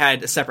in that I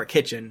had a separate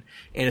kitchen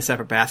and a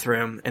separate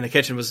bathroom, and the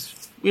kitchen was,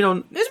 it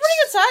was pretty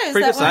good size.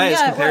 Pretty good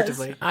size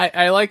comparatively.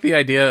 I like the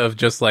idea of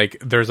just like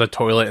there's a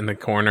toilet in the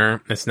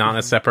corner. It's not in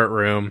a separate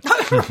room,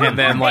 and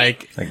then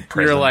like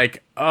you're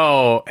like,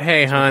 oh,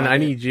 hey, hon, I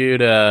need you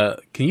to.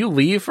 Can you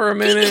leave for a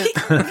minute?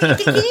 Can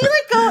you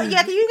like go?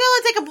 Yeah, can you go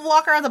and take a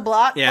walk around the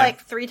block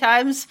like 3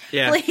 times,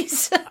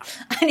 please?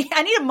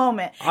 I need a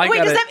moment. Wait,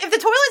 if the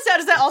toilet's out,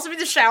 does that also mean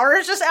the shower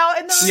is just out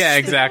in the room? Yeah,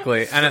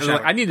 exactly. And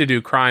I need to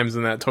do crimes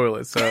in that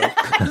toilet, so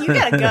you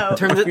gotta go.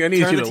 Turn the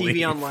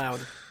TV on loud.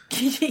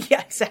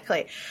 Yeah,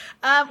 exactly.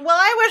 Well,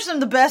 I wish them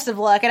the best of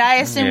luck, and I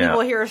assume we will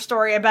hear a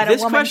story about a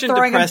woman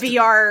throwing a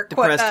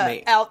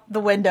VR out the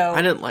window.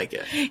 I didn't like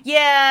it.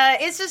 Yeah,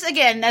 it's just,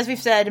 again, as we've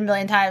said a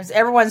million times,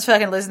 everyone's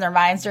fucking losing their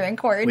minds during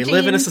quarantine. We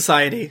live in a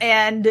society.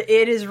 And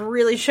it is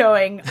really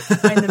showing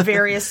in the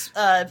various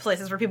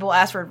places where people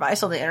ask for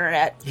advice on the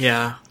internet.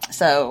 Yeah.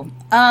 So,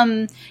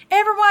 everyone,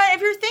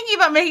 if you're thinking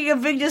about making a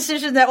big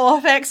decision that will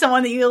affect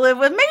someone that you live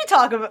with, maybe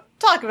talk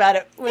about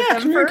it with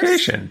them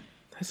communication.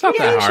 First. It's not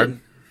that hard.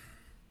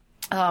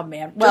 Oh,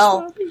 man.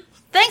 Well,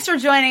 thanks for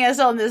joining us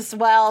on this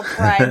wild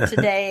ride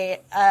today.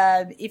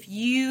 If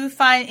you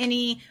find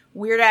any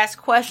weird-ass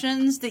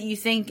questions that you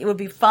think it would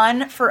be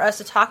fun for us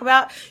to talk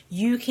about,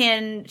 you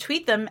can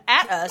tweet them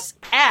at us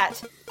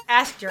at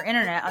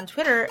AskYourInternet on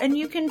Twitter, and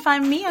you can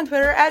find me on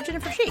Twitter at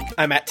Jennifer Sheik.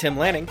 I'm at Tim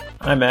Lanning.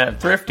 I'm at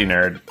Thrifty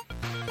Nerd.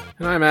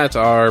 And I'm at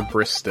R.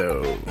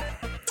 Bristow.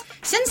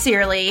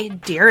 Sincerely,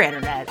 dear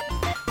Internet.